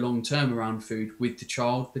behavior long-term around food with the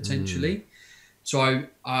child potentially. So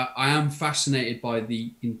I am fascinated by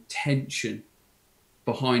the intention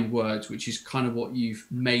behind words, which is kind of what you've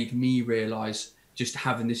made me realize just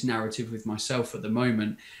having this narrative with myself at the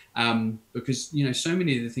moment. Because, you know, so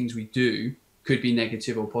many of the things we do could be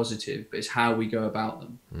negative or positive, but it's how we go about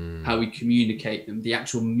them, how we communicate them, the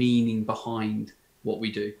actual meaning behind what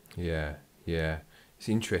we do. Yeah. It's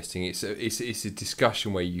interesting. It's a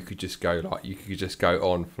discussion where you could just go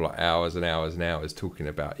on for like hours and hours and hours talking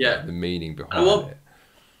about the meaning behind it.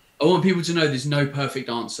 I want people to know there's no perfect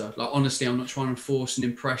answer. Like, honestly, I'm not trying to force an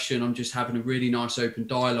impression. I'm just having a really nice open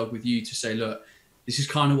dialogue with you to say, look, this is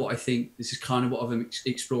kind of what I think. This is kind of what I'm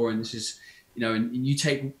exploring. This is, you know, and you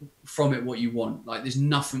take from it what you want. Like, there's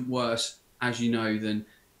nothing worse, as you know, than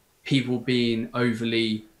people being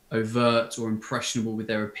overly overt or impressionable with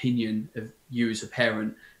their opinion of you as a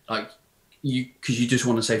parent, like, because you just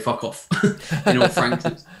want to say fuck off in all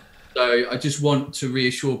frankness. So I just want to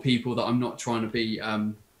reassure people that I'm not trying to be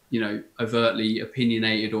you know, overtly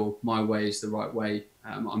opinionated or my way is the right way.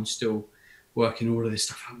 I'm still working all of this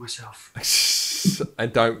stuff out myself.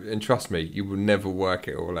 And trust me, you will never work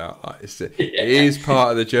it all out. Like, it is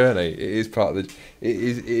part of the journey. It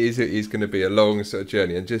is going to be a long sort of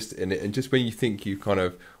journey. And just when you think you've kind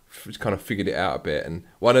of figured it out a bit. And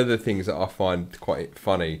one of the things that I find quite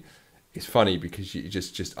funny, it's funny because it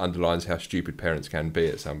just underlines how stupid parents can be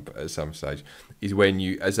at some stage, is when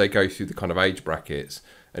as they go through the kind of age brackets,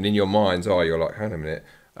 and in your mind's eye, you're like, hang on a minute.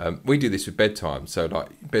 We do this with bedtime. So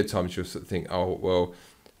like bedtimes, you'll sort of think, oh, well,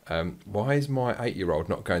 why is my 8-year-old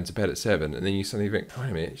not going to bed at 7? And then you suddenly think, wait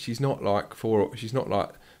a minute, she's not like 4, she's not like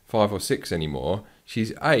 5 or 6 anymore,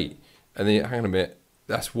 she's 8. And then hang on a minute,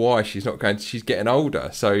 that's why she's not going to, she's getting older.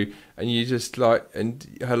 So, and you just like,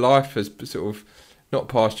 and her life has sort of not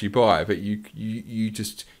passed you by, but you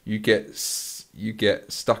get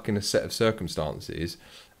stuck in a set of circumstances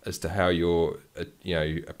as to how you're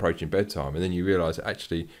approaching bedtime, and then you realise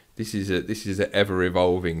actually this is an ever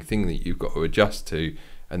evolving thing that you've got to adjust to,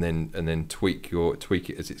 and then tweak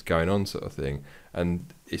it as it's going on, sort of thing.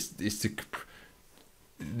 And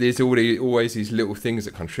there's always these little things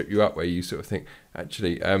that kind of trip you up, where you sort of think,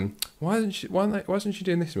 actually, why isn't she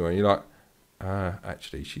doing this anymore? And you're like,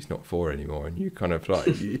 actually, she's not 4 anymore. And you kind of like,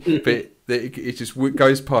 but it just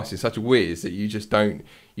goes past in such a whiz that you just don't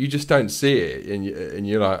see it, and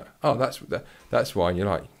you're like, oh, that's why. And you're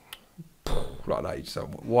like that. So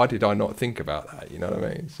why did I not think about that? You know what I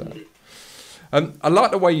mean? So, I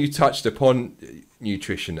like the way you touched upon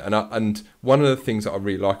nutrition, and one of the things that I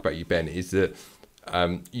really like about you, Ben, is that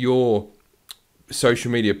your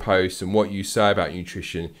social media posts and what you say about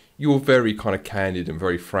nutrition, you're very kind of candid and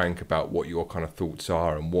very frank about what your kind of thoughts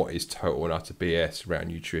are and what is total and utter BS around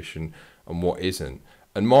nutrition and what isn't.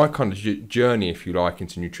 And my kind of journey, if you like,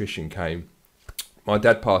 into nutrition came, my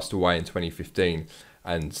dad passed away in 2015,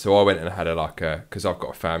 and so I went and had because I've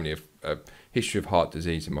got a history of heart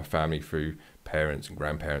disease in my family through parents and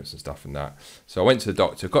grandparents and stuff and that. So I went to the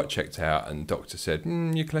doctor, got checked out, and the doctor said,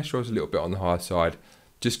 your cholesterol's a little bit on the high side,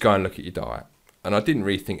 just go and look at your diet. And I didn't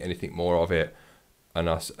really think anything more of it,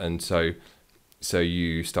 and so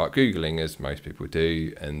you start Googling, as most people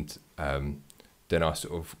do, and then I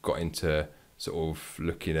sort of got into sort of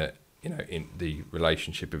looking at in the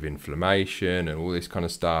relationship of inflammation and all this kind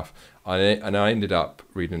of stuff, and I ended up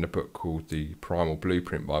reading a book called The Primal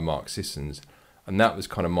Blueprint by Mark Sissons, and that was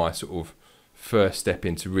kind of my sort of first step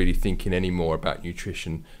into really thinking any more about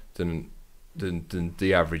nutrition than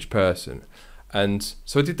the average person. And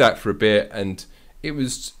so I did that for a bit, and it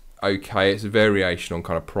was okay. It's a variation on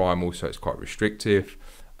kind of primal, so it's quite restrictive.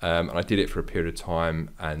 And I did it for a period of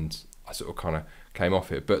time, and I sort of kind of came off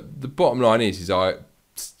it. But the bottom line is I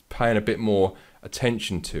paying a bit more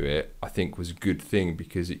attention to it, I think, was a good thing,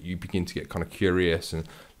 because you begin to get kind of curious and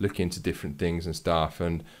look into different things and stuff.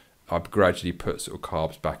 And I gradually put sort of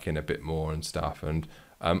carbs back in a bit more and stuff. And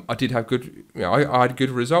I did have good, I had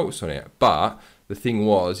good results on it. But the thing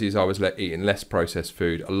was I was eating less processed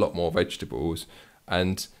food, a lot more vegetables,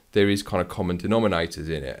 and there is kind of common denominators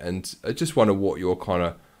in it. And I just wonder what your kind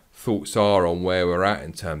of thoughts are on where we're at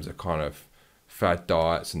in terms of kind of fad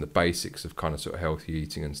diets and the basics of kind of sort of healthy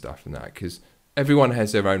eating and stuff and that, because everyone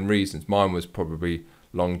has their own reasons. Mine was probably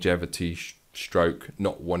longevity, stroke,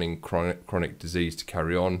 not wanting chronic disease to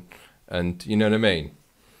carry on, and you know what I mean?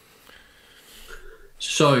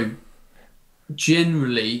 So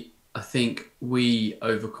generally, I think we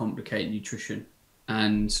overcomplicate nutrition,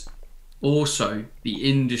 and also the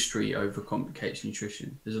industry overcomplicates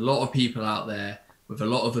nutrition. There's a lot of people out there with a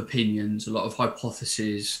lot of opinions, a lot of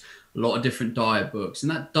hypotheses, a lot of different diet books, and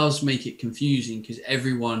that does make it confusing, because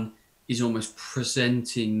everyone is almost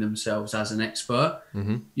presenting themselves as an expert.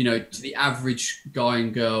 Mm-hmm. To the average guy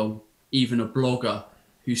and girl, even a blogger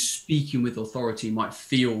who's speaking with authority might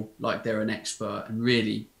feel like they're an expert, and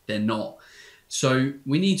really they're not. So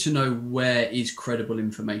we need to know where is credible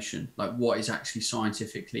information, like what is actually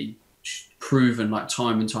scientifically proven, like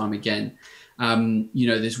time and time again.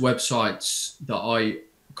 There's websites that I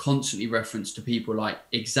constantly reference to people, like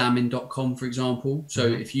examine.com, for example. So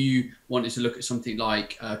if you wanted to look at something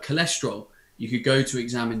like cholesterol, you could go to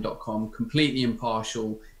examine.com, completely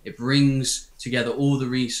impartial. It brings together all the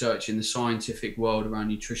research in the scientific world around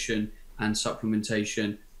nutrition and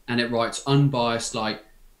supplementation, and it writes unbiased, like,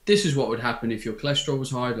 this is what would happen if your cholesterol was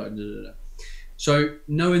high, like, da, da, da. So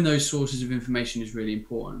knowing those sources of information is really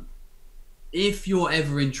important. If you're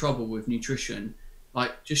ever in trouble with nutrition,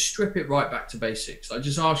 like, just strip it right back to basics. Like,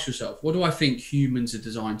 just ask yourself, what do I think humans are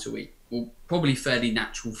designed to eat? Well, probably fairly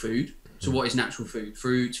natural food. So what is natural food?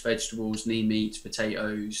 Fruits, vegetables, lean meats,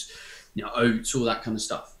 potatoes, oats, all that kind of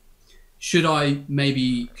stuff. Should I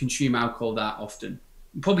maybe consume alcohol that often?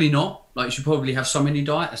 Probably not. Like, you should probably have some in your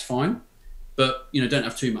diet, that's fine. But, don't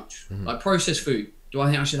have too much. Like processed food, do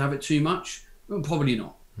I think I should have it too much? Well, probably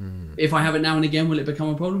not. If I have it now and again, will it become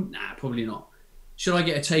a problem? Nah, probably not. Should I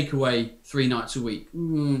get a takeaway 3 nights a week?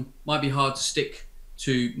 Might be hard to stick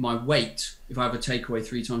to my weight if I have a takeaway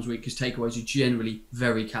 3 times a week, because takeaways are generally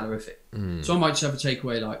very calorific. So I might just have a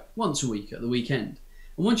takeaway like once a week at the weekend.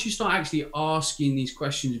 And once you start actually asking these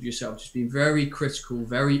questions of yourself, just being very critical,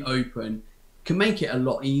 very open, can make it a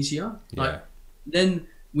lot easier. Like, then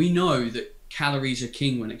we know that calories are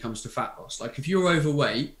king when it comes to fat loss. Like if you're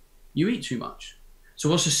overweight, you eat too much. So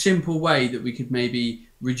what's a simple way that we could maybe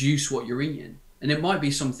reduce what you're eating? And it might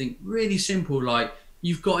be something really simple, like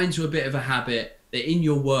you've got into a bit of a habit that in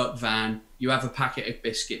your work van, you have a packet of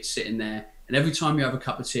biscuits sitting there. And every time you have a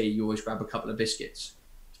cup of tea, you always grab a couple of biscuits.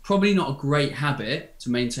 It's probably not a great habit to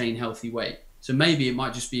maintain healthy weight. So maybe it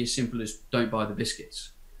might just be as simple as don't buy the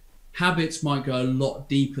biscuits. Habits might go a lot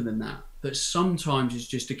deeper than that. But sometimes it's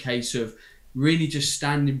just a case of really just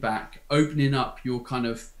standing back, opening up your kind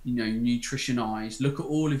of, nutrition eyes, look at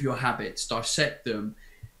all of your habits, dissect them.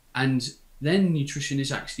 And then nutrition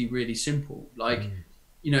is actually really simple. Like,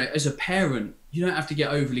 as a parent, you don't have to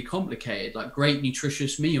get overly complicated. Like great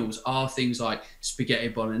nutritious meals are things like spaghetti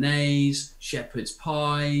bolognese, shepherd's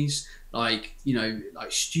pies, like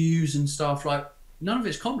stews and stuff. Like none of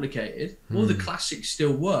it's complicated. All the classics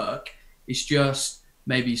still work. It's just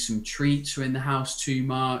maybe some treats are in the house too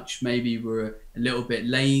much. Maybe we're a little bit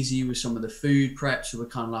lazy with some of the food prep. So we're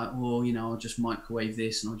kind of like, I'll just microwave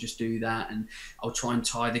this and I'll just do that. And I'll try and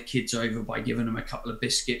tie the kids over by giving them a couple of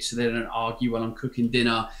biscuits so they don't argue while I'm cooking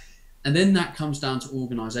dinner. And then that comes down to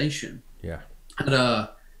organization. Yeah. I had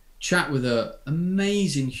a chat with an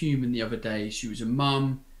amazing human the other day. She was a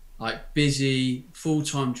mum, like busy,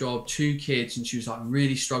 full-time job, 2 kids. And she was like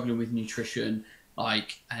really struggling with nutrition.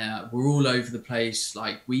 Like we're all over the place,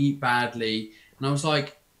 like we eat badly. And I was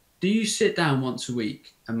like, do you sit down once a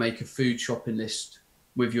week and make a food shopping list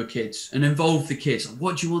with your kids and involve the kids? Like,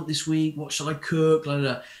 what do you want this week? What shall I cook? Blah,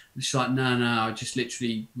 blah, blah. And she's like, no, I just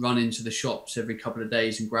literally run into the shops every couple of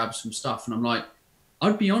days and grab some stuff. And I'm like,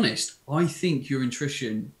 I'd be honest, I think your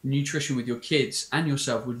nutrition with your kids and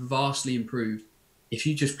yourself would vastly improve if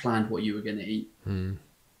you just planned what you were going to eat.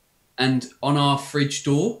 And on our fridge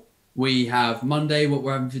door, we have Monday what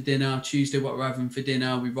we're having for dinner, Tuesday what we're having for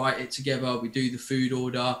dinner. We write it together. We do the food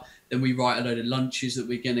order. Then we write a load of lunches that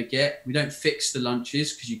we're going to get. We don't fix the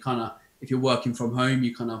lunches because you kind of, if you're working from home,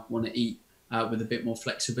 you kind of want to eat with a bit more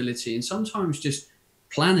flexibility. And sometimes just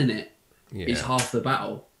planning it is half the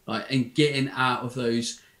battle. Like, and getting out of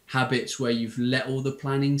those habits where you've let all the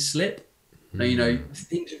planning slip.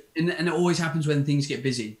 Things, and it always happens when things get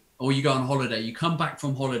busy or you go on holiday. You come back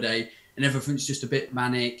from holiday and everything's just a bit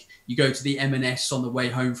manic. You go to the M&S on the way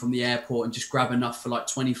home from the airport and just grab enough for like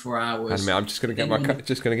 24 hours. I'm just going to get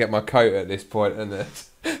my coat at this point, and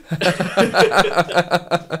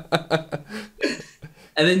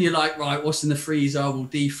and then you're like, right, what's in the freezer? We'll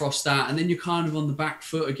defrost that, and then you're kind of on the back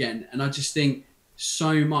foot again. And I just think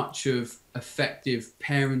so much of effective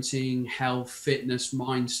parenting, health, fitness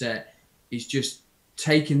mindset is just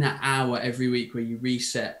taking that hour every week where you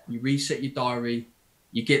reset your diary.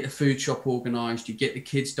 You get the food shop organised, you get the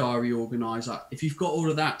kids' diary organised. Like, if you've got all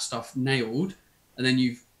of that stuff nailed, and then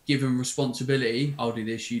you've given responsibility, I'll do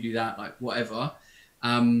this, you do that, like whatever,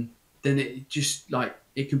 then it just like,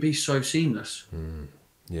 it can be so seamless.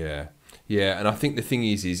 Yeah. And I think the thing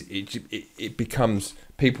is it becomes,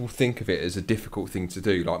 people think of it as a difficult thing to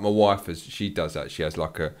do. Like my wife, she does that. She has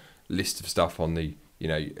like a list of stuff on the,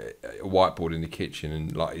 a whiteboard in the kitchen,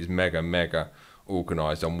 and like is mega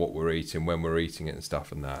organised on what we're eating, when we're eating it and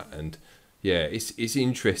stuff and that. And yeah, it's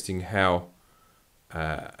interesting how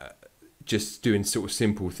just doing sort of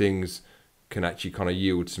simple things can actually kind of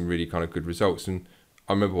yield some really kind of good results. And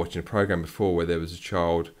I remember watching a program before where there was a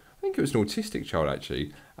child, I think it was an autistic child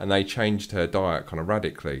actually, and they changed her diet kind of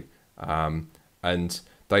radically, and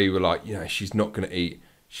they were like, she's not going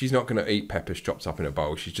to eat peppers chopped up in a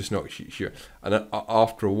bowl. She's just not. And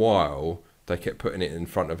after a while, they kept putting it in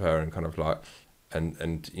front of her and kind of like,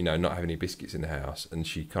 and not having any biscuits in the house. And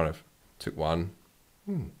she kind of took one,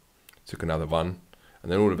 took another one,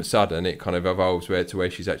 and then all of a sudden it kind of evolves to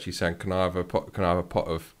where she's actually saying, can I have a pot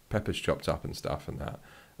of peppers chopped up and stuff and that.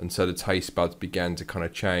 And so the taste buds began to kind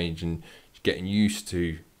of change, and getting used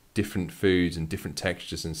to different foods and different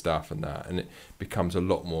textures and stuff and that. And it becomes a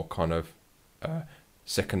lot more kind of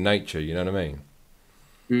second nature, you know what I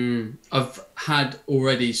mean? I've had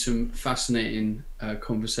already some fascinating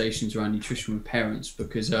conversations around nutrition with parents,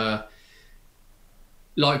 because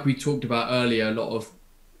like we talked about earlier, a lot of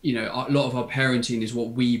our parenting is what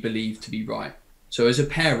we believe to be right. So as a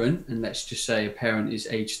parent, and let's just say a parent is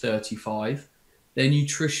age 35, their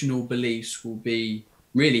nutritional beliefs will be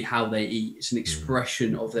really how they eat. It's an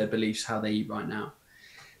expression of their beliefs, how they eat right now.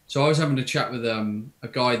 So I was having a chat with a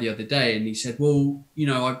guy the other day, and he said, well,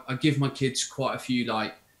 I give my kids quite a few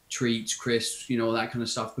like treats, crisps, all that kind of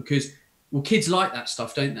stuff, because, well, kids like that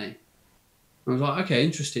stuff, don't they? I was like, okay,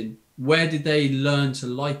 interesting. Where did they learn to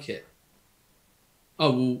like it?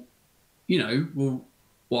 Oh, well,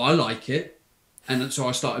 I like it. And so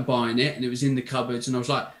I started buying it, and it was in the cupboards, and I was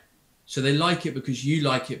like, So they like it because you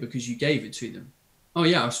like it because you gave it to them. Oh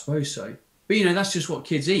yeah, I suppose so. But you know, that's just what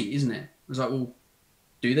kids eat, isn't it? I was like, well,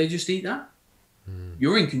 do they just eat that?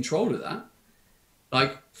 You're in control of that.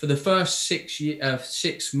 Like for the first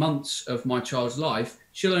 6 months of my child's life,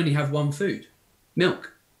 she'll only have one food,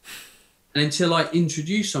 milk. And until I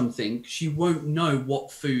introduce something, she won't know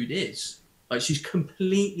what food is. Like she's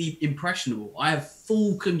completely impressionable. I have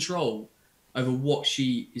full control over what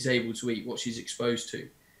she is able to eat, what she's exposed to.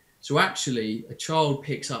 So actually, a child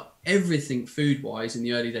picks up everything food-wise in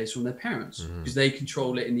the early days from their parents because they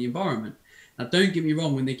control it in the environment. Now, don't get me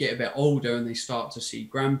wrong, when they get a bit older and they start to see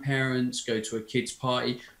grandparents, go to a kid's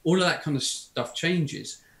party, all of that kind of stuff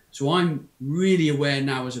changes. So I'm really aware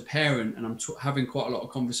now as a parent, and I'm having quite a lot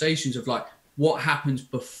of conversations of like, what happens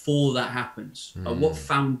before that happens? Like, what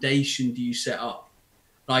foundation do you set up?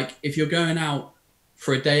 Like if you're going out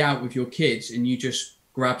for a day out with your kids and you just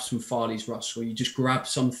grab some Farley's Rusk or you just grab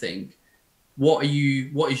something, what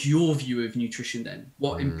is your view of nutrition then?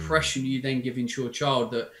 What impression are you then giving to your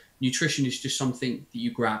child that nutrition is just something that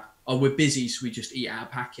you grab? Oh, we're busy, so we just eat out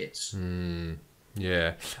of packets.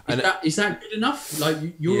 Yeah. Is that good enough? Like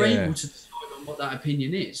you're able to decide on what that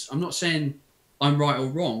opinion is. I'm not saying I'm right or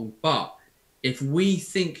wrong, but if we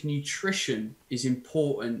think nutrition is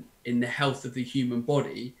important in the health of the human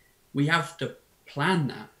body, we have to plan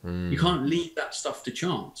that. You can't leave that stuff to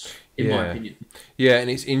chance, in my opinion. Yeah, and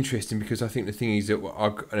it's interesting because I think the thing is that I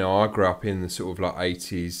grew up in the sort of like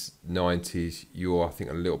 80s, 90s. You're, I think,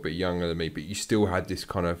 a little bit younger than me, but you still had this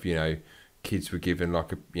kind of, you know, kids were given like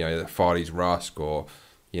the Farley's Rusk, or,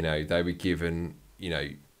 you know, they were given, you know,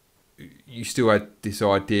 you still had this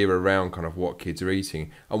idea around kind of what kids are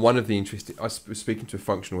eating. And one of the interesting, I was speaking to a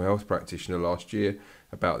functional health practitioner last year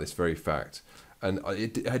about this very fact, and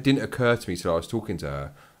it didn't occur to me till I was talking to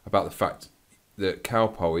her about the fact that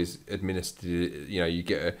Calpol is administered. You know, you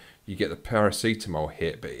get the paracetamol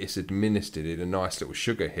hit, but it's administered in a nice little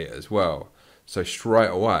sugar hit as well. So straight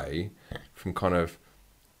away, from kind of,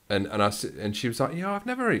 and she was like, yeah, I've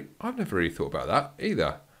never really thought about that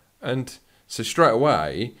either. And so straight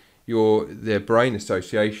away, their brain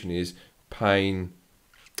association is pain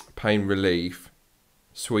relief,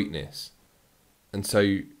 sweetness. And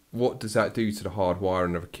so what does that do to the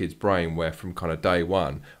hardwiring of a kid's brain, where from kind of day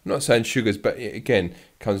one, I'm not saying sugar's, but again,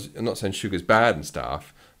 I'm not saying sugar's bad and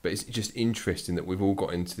stuff, but it's just interesting that we've all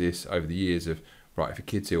got into this over the years of, right, if a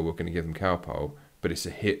kid's ill, we're going to give them Calpol, but it's a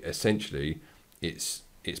hit, essentially, it's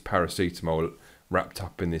paracetamol wrapped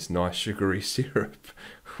up in this nice sugary syrup,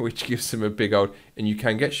 which gives them a big old, and you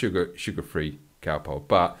can get sugar-free Calpol,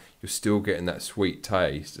 but you're still getting that sweet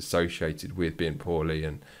taste associated with being poorly.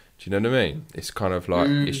 And do you know what I mean? It's kind of like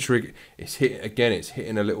it's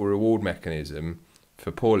hitting a little reward mechanism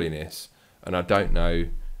for poorliness. And I don't know,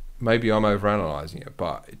 maybe I'm overanalyzing it,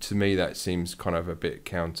 but to me that seems kind of a bit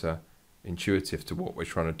counterintuitive to what we're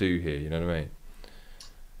trying to do here. You know what I mean?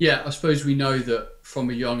 Yeah, I suppose we know that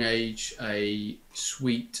from a young age, a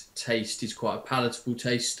sweet taste is quite a palatable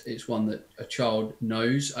taste. It's one that a child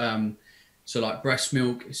knows. So like breast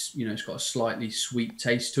milk, it's got a slightly sweet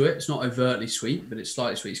taste to it. It's not overtly sweet, but it's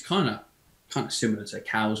slightly sweet. It's kind of similar to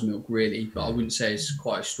cow's milk, really, but I wouldn't say it's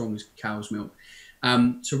quite as strong as cow's milk.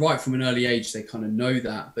 So right from an early age, they kind of know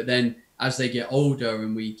that. But then as they get older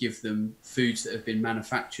and we give them foods that have been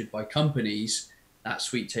manufactured by companies, that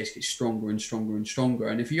sweet taste gets stronger and stronger and stronger.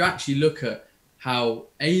 And if you actually look at how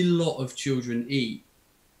a lot of children eat,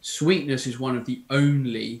 sweetness is one of the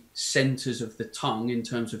only centers of the tongue in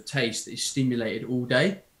terms of taste that is stimulated all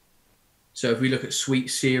day. So if we look at sweet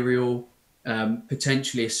cereal,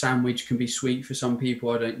 potentially a sandwich can be sweet for some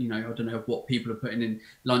people. I don't know what people are putting in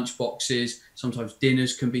lunch boxes. Sometimes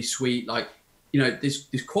dinners can be sweet. Like, there's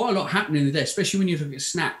quite a lot happening in the day, especially when you look at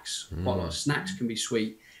snacks. Quite a lot of snacks can be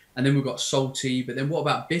sweet. And then we've got salty, but then what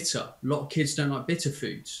about bitter? A lot of kids don't like bitter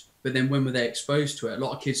foods. But then when were they exposed to it? A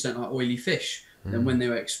lot of kids don't like oily fish. Then when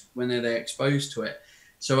they're exposed to it.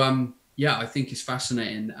 So I think it's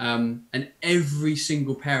fascinating. And every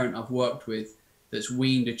single parent I've worked with that's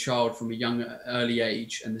weaned a child from a early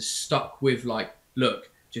age and is stuck with like, look,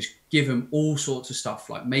 just give them all sorts of stuff,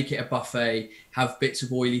 like make it a buffet, have bits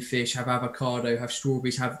of oily fish, have avocado, have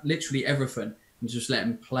strawberries, have literally everything, and just let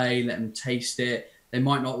them play, let them taste it. They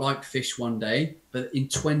might not like fish one day, but in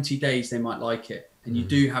 20 days they might like it. And you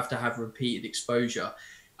do have to have repeated exposure.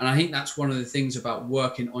 And I think that's one of the things about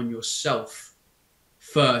working on yourself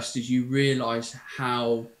first, is you realize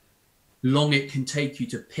how long it can take you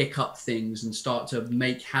to pick up things and start to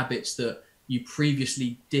make habits that you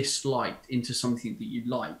previously disliked into something that you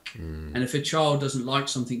like. And if a child doesn't like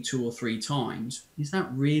something 2 or 3 times, is that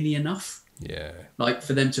really enough? Yeah. Like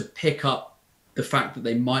for them to pick up the fact that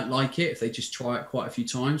they might like it if they just try it quite a few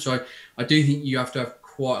times. So I do think you have to have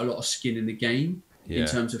quite a lot of skin in the game in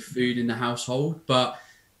terms of food in the household, but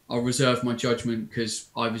I'll reserve my judgment because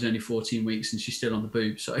I was only 14 weeks and she's still on the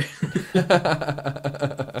boob. So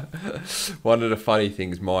one of the funny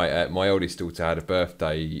things, my oldest daughter had a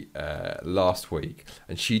birthday last week,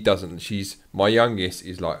 and my youngest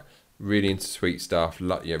is like really into sweet stuff,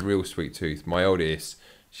 like, yeah, real sweet tooth. My oldest,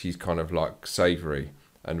 she's kind of like savoury,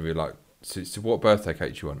 and we're like, so what birthday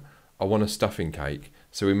cake do you want? I want a stuffing cake.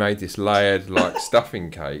 So we made this layered like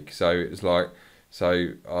stuffing cake. So it was like, so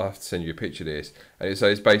I'll have to send you a picture of this. And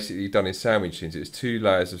it's basically done in sandwich tins. It's 2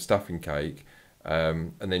 layers of stuffing cake,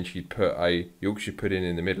 and then she'd put a Yorkshire pudding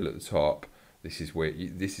in the middle at the top. This is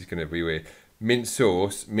weird. This is going to be weird. Mint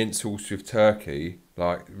sauce with turkey,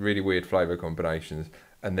 like really weird flavour combinations.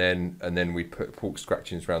 And then we put pork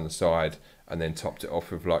scratchings around the side, and then topped it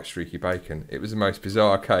off with like streaky bacon. It was the most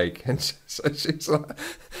bizarre cake. And so she's like,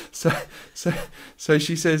 so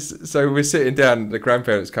she says, so we're sitting down, the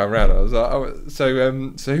grandparents come around. I was like, oh,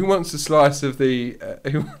 so who wants a slice of the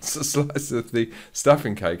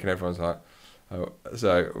stuffing cake? And everyone's like, oh.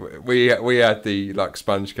 So we had the like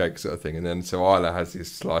sponge cake sort of thing, and then so Isla has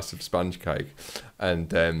this slice of sponge cake,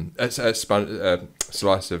 and a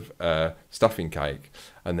slice of stuffing cake.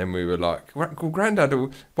 And then we were like, well, Grandad,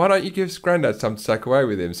 why don't you give Grandad something to take away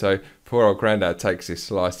with him? So poor old Grandad takes this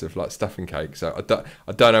slice of like stuffing cake. So I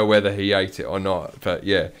don't know whether he ate it or not, but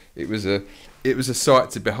yeah, it was a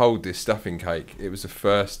sight to behold, this stuffing cake. It was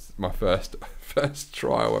my first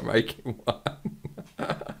trial at making one.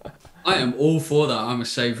 I am all for that. I'm a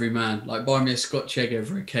savoury man. Like, buy me a Scotch egg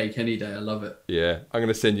over a cake any day. I love it. Yeah, I'm going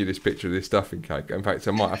to send you this picture of this stuffing cake. In fact,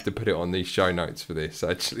 I might have to put it on these show notes for this.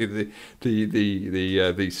 Actually,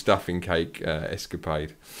 the stuffing cake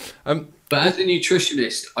escapade. But as a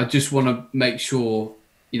nutritionist, I just want to make sure,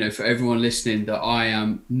 for everyone listening, that I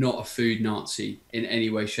am not a food Nazi in any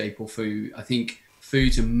way, shape, or form. I think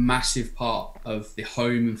food's a massive part of the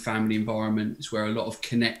home and family environment. It's where a lot of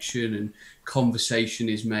connection and conversation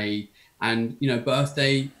is made, and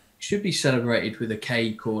birthday should be celebrated with a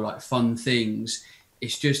cake or like fun things.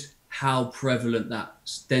 It's just how prevalent that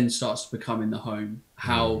then starts to become in the home,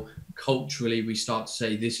 how culturally we start to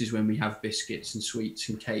say this is when we have biscuits and sweets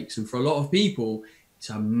and cakes, and for a lot of people it's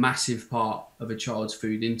a massive part of a child's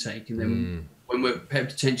food intake. And then when we're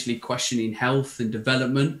potentially questioning health and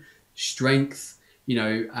development, strength,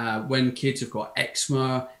 when kids have got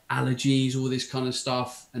eczema, allergies, all this kind of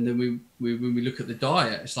stuff, and then when we look at the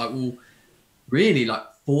diet, it's like, well, really, like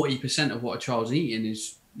 40% of what a child's eating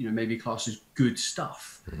is maybe classed as good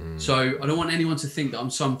stuff. So I don't want anyone to think that I'm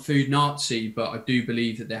some food Nazi, but I do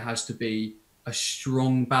believe that there has to be a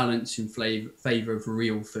strong balance in favor of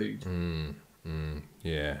real food.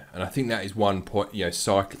 Yeah, and I think that is one point,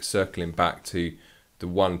 circling back to the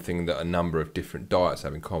one thing that a number of different diets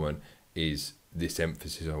have in common is this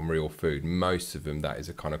emphasis on real food. Most of them, that is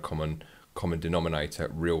a kind of common denominator: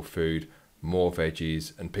 real food, more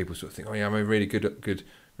veggies, and people sort of think, oh yeah, I'm having really good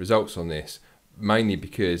results on this, mainly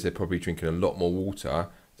because they're probably drinking a lot more water,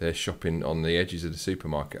 they're shopping on the edges of the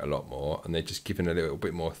supermarket a lot more, and they're just giving a little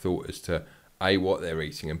bit more thought as to A, what they're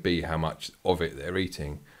eating, and B, how much of it they're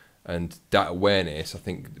eating. And that awareness, I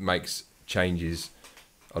think, makes changes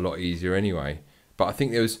a lot easier anyway. But I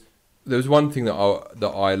think there was one thing that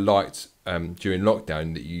I liked during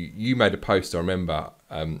lockdown, that you made a post, I remember,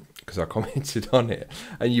 because I commented on it,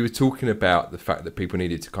 and you were talking about the fact that people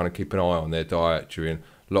needed to kind of keep an eye on their diet during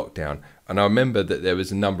lockdown. And I remember that there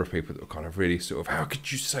was a number of people that were kind of really sort of, how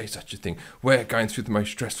could you say such a thing? We're going through the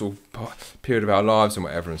most stressful period of our lives and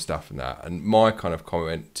whatever and stuff and that. And my kind of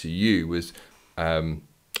comment to you was,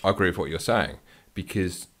 I agree with what you're saying,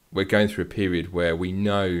 because we're going through a period where we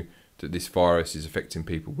know that this virus is affecting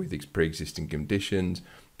people with pre-existing conditions,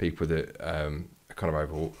 people that are kind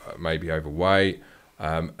of maybe overweight,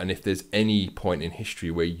 and if there's any point in history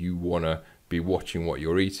where you want to be watching what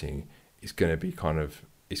you're eating, it's going to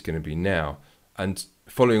be now. And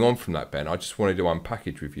following on from that, Ben, I just wanted to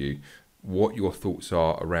unpackage with you what your thoughts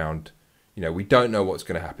are around, we don't know what's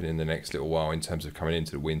going to happen in the next little while in terms of coming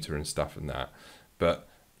into the winter and stuff and that, but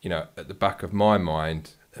at the back of my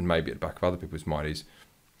mind, and maybe at the back of other people's mind, is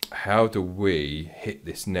how do we hit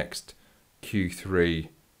this next Q3,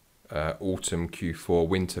 autumn, Q4,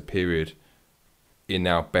 winter period in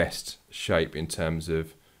our best shape in terms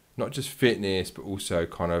of not just fitness, but also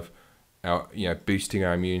kind of our, boosting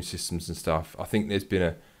our immune systems and stuff. I think there's been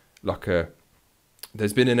an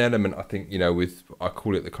element, I think, I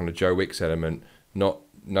call it the kind of Joe Wicks element, no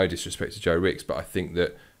disrespect to Joe Wicks, but I think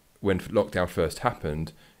that when lockdown first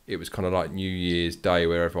happened, it was kind of like New Year's Day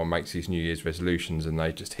where everyone makes these New Year's resolutions and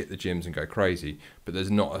they just hit the gyms and go crazy, but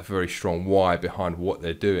there's not a very strong why behind what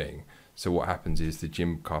they're doing. So what happens is the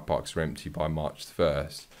gym car parks are empty by March the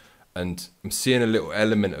 1st. And I'm seeing a little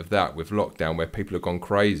element of that with lockdown where people have gone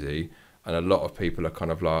crazy, and a lot of people are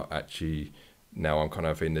kind of like, actually, now I'm kind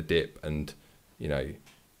of in the dip. And, you know,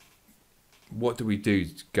 what do we do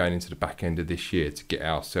going into the back end of this year to get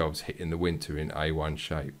ourselves hitting the winter in A1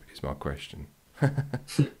 shape is my question.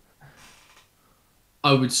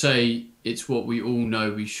 I would say it's what we all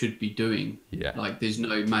know we should be doing. Yeah. Like, there's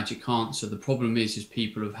no magic answer. The problem is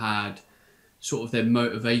people have had sort of their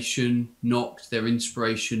motivation knocked, their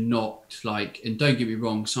inspiration knocked. Like, and don't get me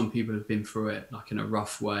wrong, some people have been through it like in a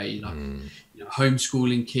rough way, like you know,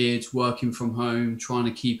 homeschooling kids, working from home, trying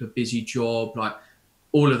to keep a busy job, like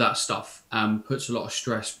all of that stuff puts a lot of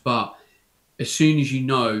stress. But as soon as you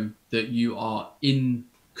know that you are in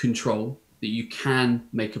control, that you can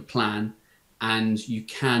make a plan and you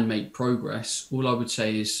can make progress, all I would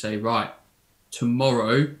say is say, right,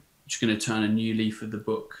 tomorrow I'm just going to turn a new leaf of the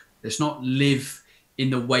book. Let's not live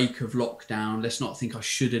in the wake of lockdown. Let's not think I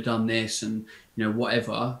should have done this and, you know,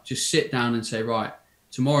 whatever. Just sit down and say, right,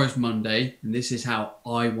 tomorrow's Monday and this is how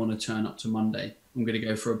I want to turn up to Monday. I'm going to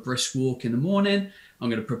go for a brisk walk in the morning. I'm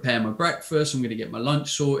going to prepare my breakfast. I'm going to get my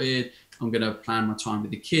lunch sorted. I'm going to plan my time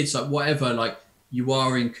with the kids, like whatever. Like, you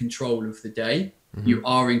are in control of the day. You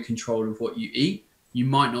are in control of what you eat. You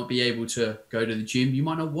might not be able to go to the gym. You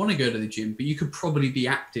might not want to go to the gym, but you could probably be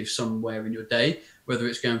active somewhere in your day, whether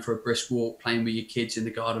it's going for a brisk walk, playing with your kids in the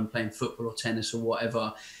garden, playing football or tennis or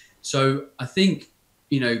whatever. So I think,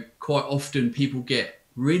 you know, quite often people get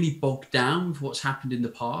really bogged down with what's happened in the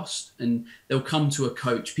past, and they'll come to a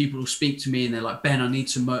coach. People will speak to me and they're like, Ben, I need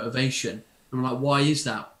some motivation. And I'm like, why is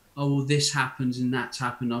that? Oh, well, this happens and that's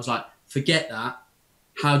happened. I was like, forget that.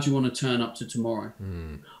 How do you want to turn up to tomorrow?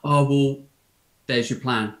 Oh, well, there's your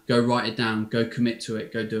plan. Go write it down. Go commit to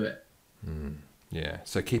it. Go do it. Yeah.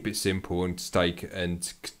 So keep it simple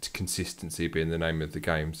and consistency being the name of the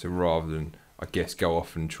game. So rather than, I guess, go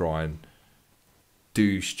off and try and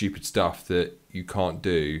do stupid stuff that you can't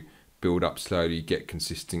do, build up slowly, get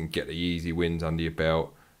consistent, get the easy wins under your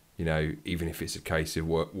belt. You know, even if it's a case of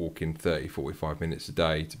walking 30, 45 minutes a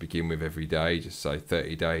day to begin with every day, just say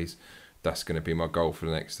 30 days. That's going to be my goal for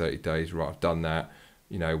the next 30 days. Right, I've done that.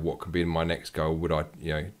 You know, what can be my next goal? Would I,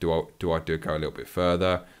 you know, do I go a little bit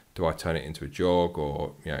further? Do I turn it into a jog,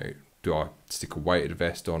 or, you know, do I stick a weighted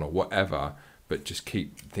vest on or whatever? But just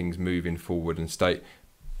keep things moving forward and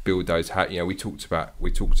build those. You know, we talked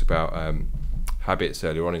about habits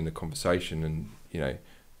earlier on in the conversation, and, you know,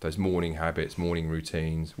 those morning habits, morning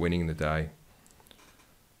routines, winning the day.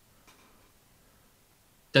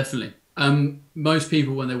 Definitely. Most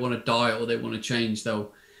people, when they want to diet or they want to change,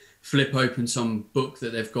 they'll flip open some book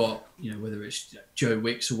that they've got, you know, whether it's Joe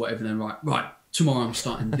Wicks or whatever, and then right, tomorrow I'm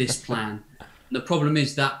starting this plan. And the problem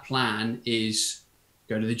is that plan is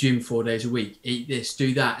go to the gym 4 days a week, eat this,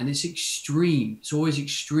 do that. And it's extreme. It's always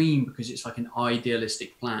extreme because it's like an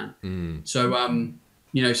idealistic plan. So,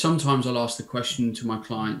 you know, sometimes I'll ask the question to my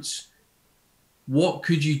clients, what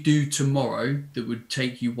could you do tomorrow that would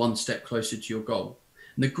take you one step closer to your goal?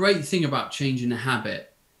 And the great thing about changing a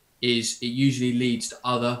habit is it usually leads to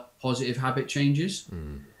other positive habit changes.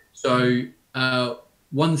 So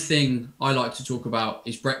one thing I like to talk about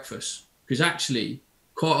is breakfast, because actually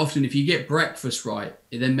quite often if you get breakfast right,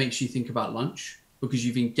 it then makes you think about lunch because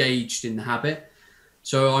you've engaged in the habit.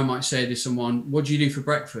 So I might say to someone, what do you do for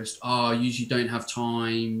breakfast? Oh, I usually don't have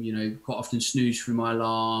time, you know, quite often snooze through my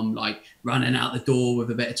alarm, like running out the door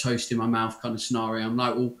with a bit of toast in my mouth kind of scenario. I'm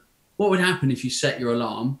like, well, what would happen if you set your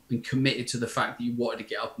alarm and committed to the fact that you wanted to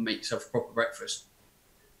get up and make yourself a proper breakfast?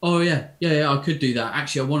 Oh, yeah, I could do that.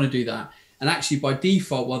 Actually, I want to do that. And actually, by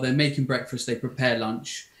default, while they're making breakfast, they prepare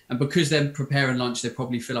lunch. And because they're preparing lunch, they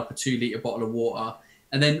probably fill up a 2-litre bottle of water.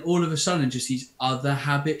 And then all of a sudden, just these other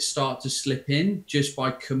habits start to slip in just by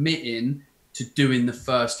committing to doing the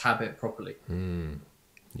first habit properly.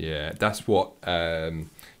 Yeah, that's what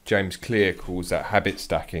James Clear calls that habit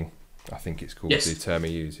stacking. I think it's called, the term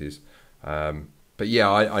he uses. But yeah,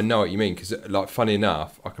 I know what you mean, because, like, funny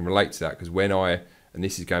enough, I can relate to that, because and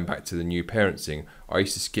this is going back to the new parents thing, I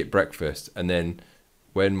used to skip breakfast, and then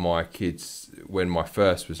when my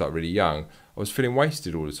first was like really young, I was feeling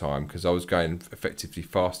wasted all the time because I was going effectively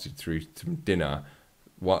fasted through to dinner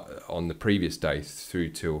on the previous day through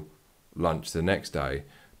till lunch the next day.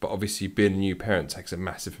 But obviously being a new parent takes a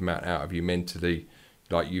massive amount out of you mentally,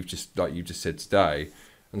 like you've just said today.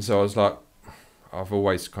 And so I was like, I've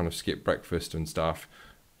always kind of skipped breakfast and stuff.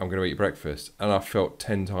 I'm going to eat breakfast. And I felt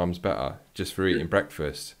 10 times better just for eating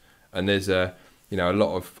breakfast. And there's you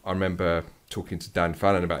know, I remember talking to Dan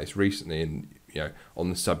Fallon about this recently, and you know, on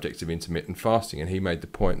the subject of intermittent fasting, and he made the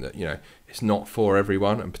point that, you know, it's not for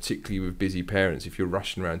everyone, and particularly with busy parents, if you're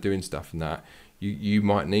rushing around doing stuff and that, you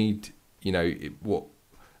might need, you know, what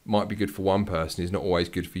might be good for one person is not always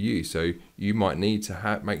good for you. So you might need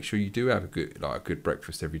to make sure you do have a good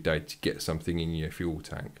breakfast every day to get something in your fuel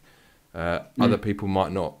tank. Other people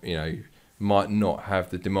might not, you know, have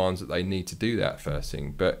the demands that they need to do that first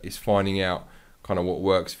thing, but it's finding out kind of what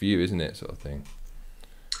works for you, isn't it, sort of thing.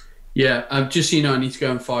 Yeah, just so you know, I need to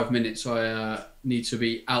go in 5 minutes. I need to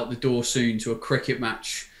be out the door soon to a cricket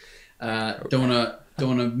match. Don't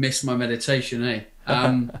wanna miss my meditation, eh?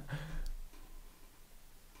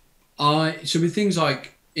 So with things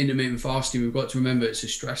like intermittent fasting, we've got to remember it's a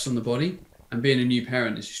stress on the body, and being a new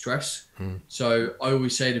parent is a stress. So I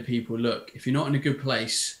always say to people, look, if you're not in a good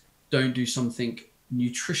place, don't do something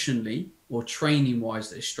nutritionally or training wise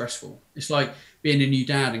that is stressful. It's like being a new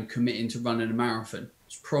dad and committing to running a marathon.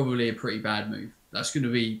 It's probably a pretty bad move. That's going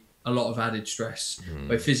to be a lot of added stress,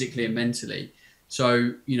 both physically and mentally.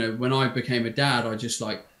 So, you know, when I became a dad,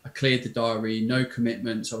 I cleared the diary, no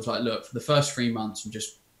commitments. I was like, look, for the first 3 months, I'm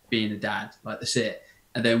just being a dad, like that's it.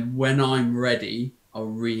 And then when I'm ready, I'll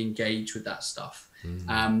re-engage with that stuff.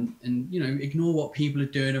 And, you know, ignore what people are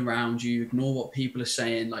doing around you, ignore what people are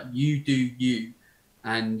saying, like you do you.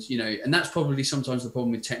 And, you know, and that's probably sometimes the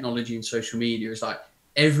problem with technology and social media is like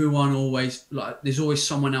everyone always, like there's always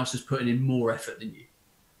someone else who's putting in more effort than you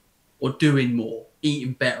or doing more,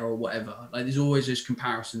 eating better or whatever. Like there's always those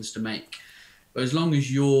comparisons to make. But as long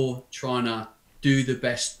as you're trying to do the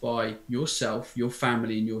best by yourself, your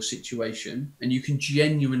family and your situation, and you can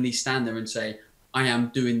genuinely stand there and say, I am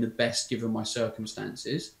doing the best given my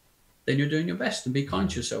circumstances, then you're doing your best, and be kind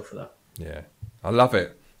to yourself for that. Yeah, I love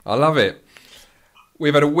it. I love it.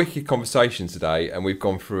 We've had a wicked conversation today, and we've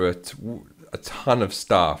gone through a ton of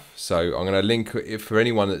stuff. So I'm going to link it for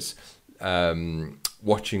anyone that's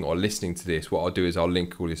watching or listening to this. What I'll do is I'll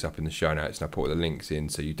link all this up in the show notes, and I'll put all the links in,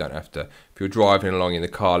 so you don't have to, if you're driving along in the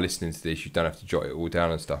car listening to this, you don't have to jot it all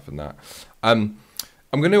down and stuff and that. I'm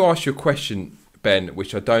going to ask you a question, Ben,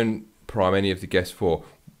 which I don't prime any of the guests for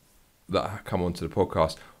that come onto the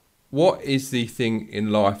podcast. What is the thing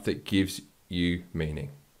in life that gives you meaning?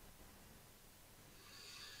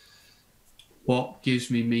 What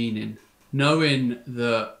gives me meaning? Knowing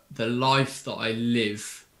that the life that I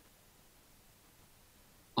live,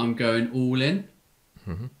 I'm going all in.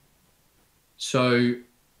 So,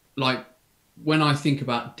 like, when I think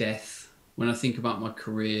about death, when I think about my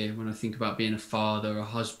career, when I think about being a father, a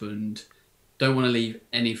husband, don't want to leave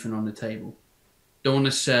anything on the table. Don't want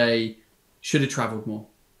to say, should have travelled more.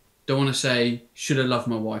 Don't want to say, should have loved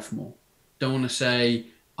my wife more. Don't want to say,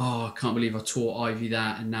 oh, I can't believe I taught Ivy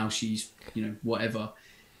that and now she's, you know, whatever.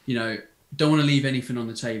 You know, don't want to leave anything on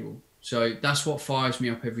the table. So that's what fires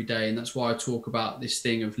me up every day. And that's why I talk about this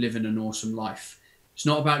thing of living an awesome life. It's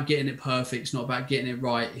not about getting it perfect. It's not about getting it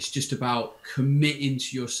right. It's just about committing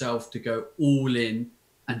to yourself to go all in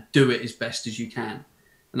and do it as best as you can.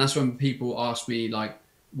 And that's when people ask me, like,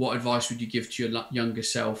 what advice would you give to your younger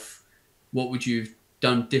self? What would you have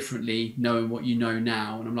done differently knowing what you know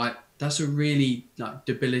now? And I'm like, that's a really like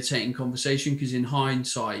debilitating conversation, because in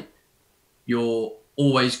hindsight, you're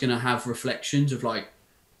always going to have reflections of like,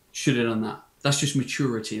 should have done that. That's just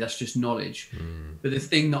maturity. That's just knowledge. But the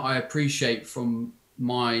thing that I appreciate from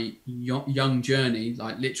my young journey,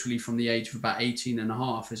 like literally from the age of about 18 and a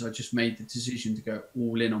half, is I just made the decision to go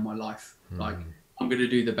all in on my life. Like, I'm going to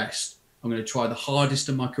do the best. I'm going to try the hardest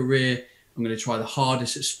in my career. I'm going to try the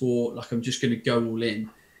hardest at sport. Like, I'm just going to go all in.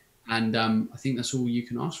 And I think that's all you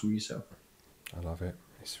can ask from yourself. I love it.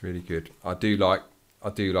 It's really good. I do like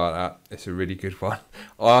that. It's a really good one.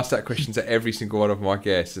 I ask that question to every single one of my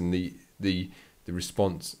guests, and the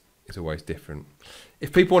response is always different.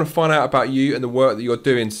 If people want to find out about you and the work that you're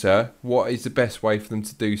doing, sir, what is the best way for them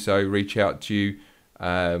to do so? Reach out to you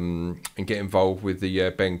and get involved with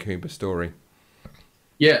the Ben Coomber story.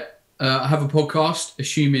 Yeah, I have a podcast,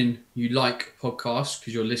 assuming you like podcasts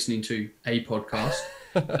because you're listening to a podcast.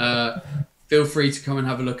 Feel free to come and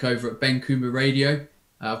have a look over at Ben Coomber Radio.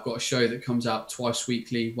 I've got a show that comes out twice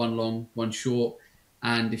weekly, one long, one short.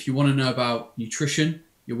 And if you want to know about nutrition,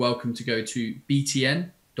 you're welcome to go to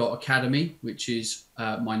btn.academy, which is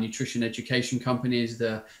my nutrition education company.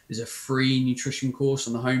 There's a free nutrition course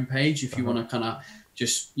on the homepage if you want to kind of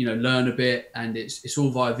just, you know, learn a bit. And it's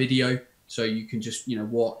all via video. So you can just, you know,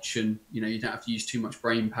 watch, and, you know, you don't have to use too much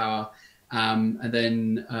brain power. And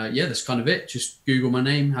then, yeah, that's kind of it. Just Google my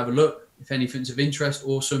name, have a look. If anything's of interest,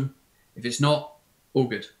 awesome. If it's not, all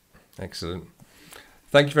good. Excellent.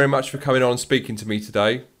 Thank you very much for coming on and speaking to me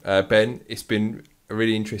today, Ben. It's been a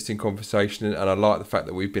really interesting conversation, and I like the fact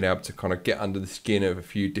that we've been able to kind of get under the skin of a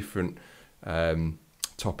few different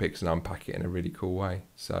topics and unpack it in a really cool way.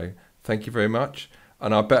 So thank you very much,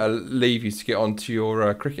 and I better leave you to get on to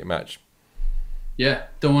your cricket match. Yeah,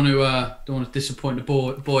 don't want to disappoint the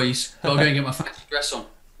boys. I'll go and get my fancy dress on.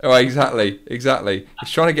 Oh, exactly.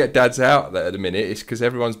 It's trying to get dads out there at the minute. It's because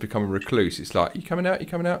everyone's become a recluse. It's like, you coming out?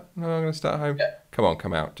 No, I'm going to stay at home. Yeah. Come on,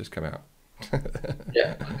 come out. Just come out.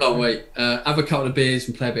 Yeah, I can't wait. Have a couple of beers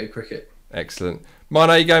and play a bit of cricket. Excellent. Mine,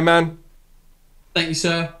 how you go, man? Thank you,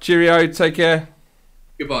 sir. Cheerio. Take care.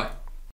 Goodbye.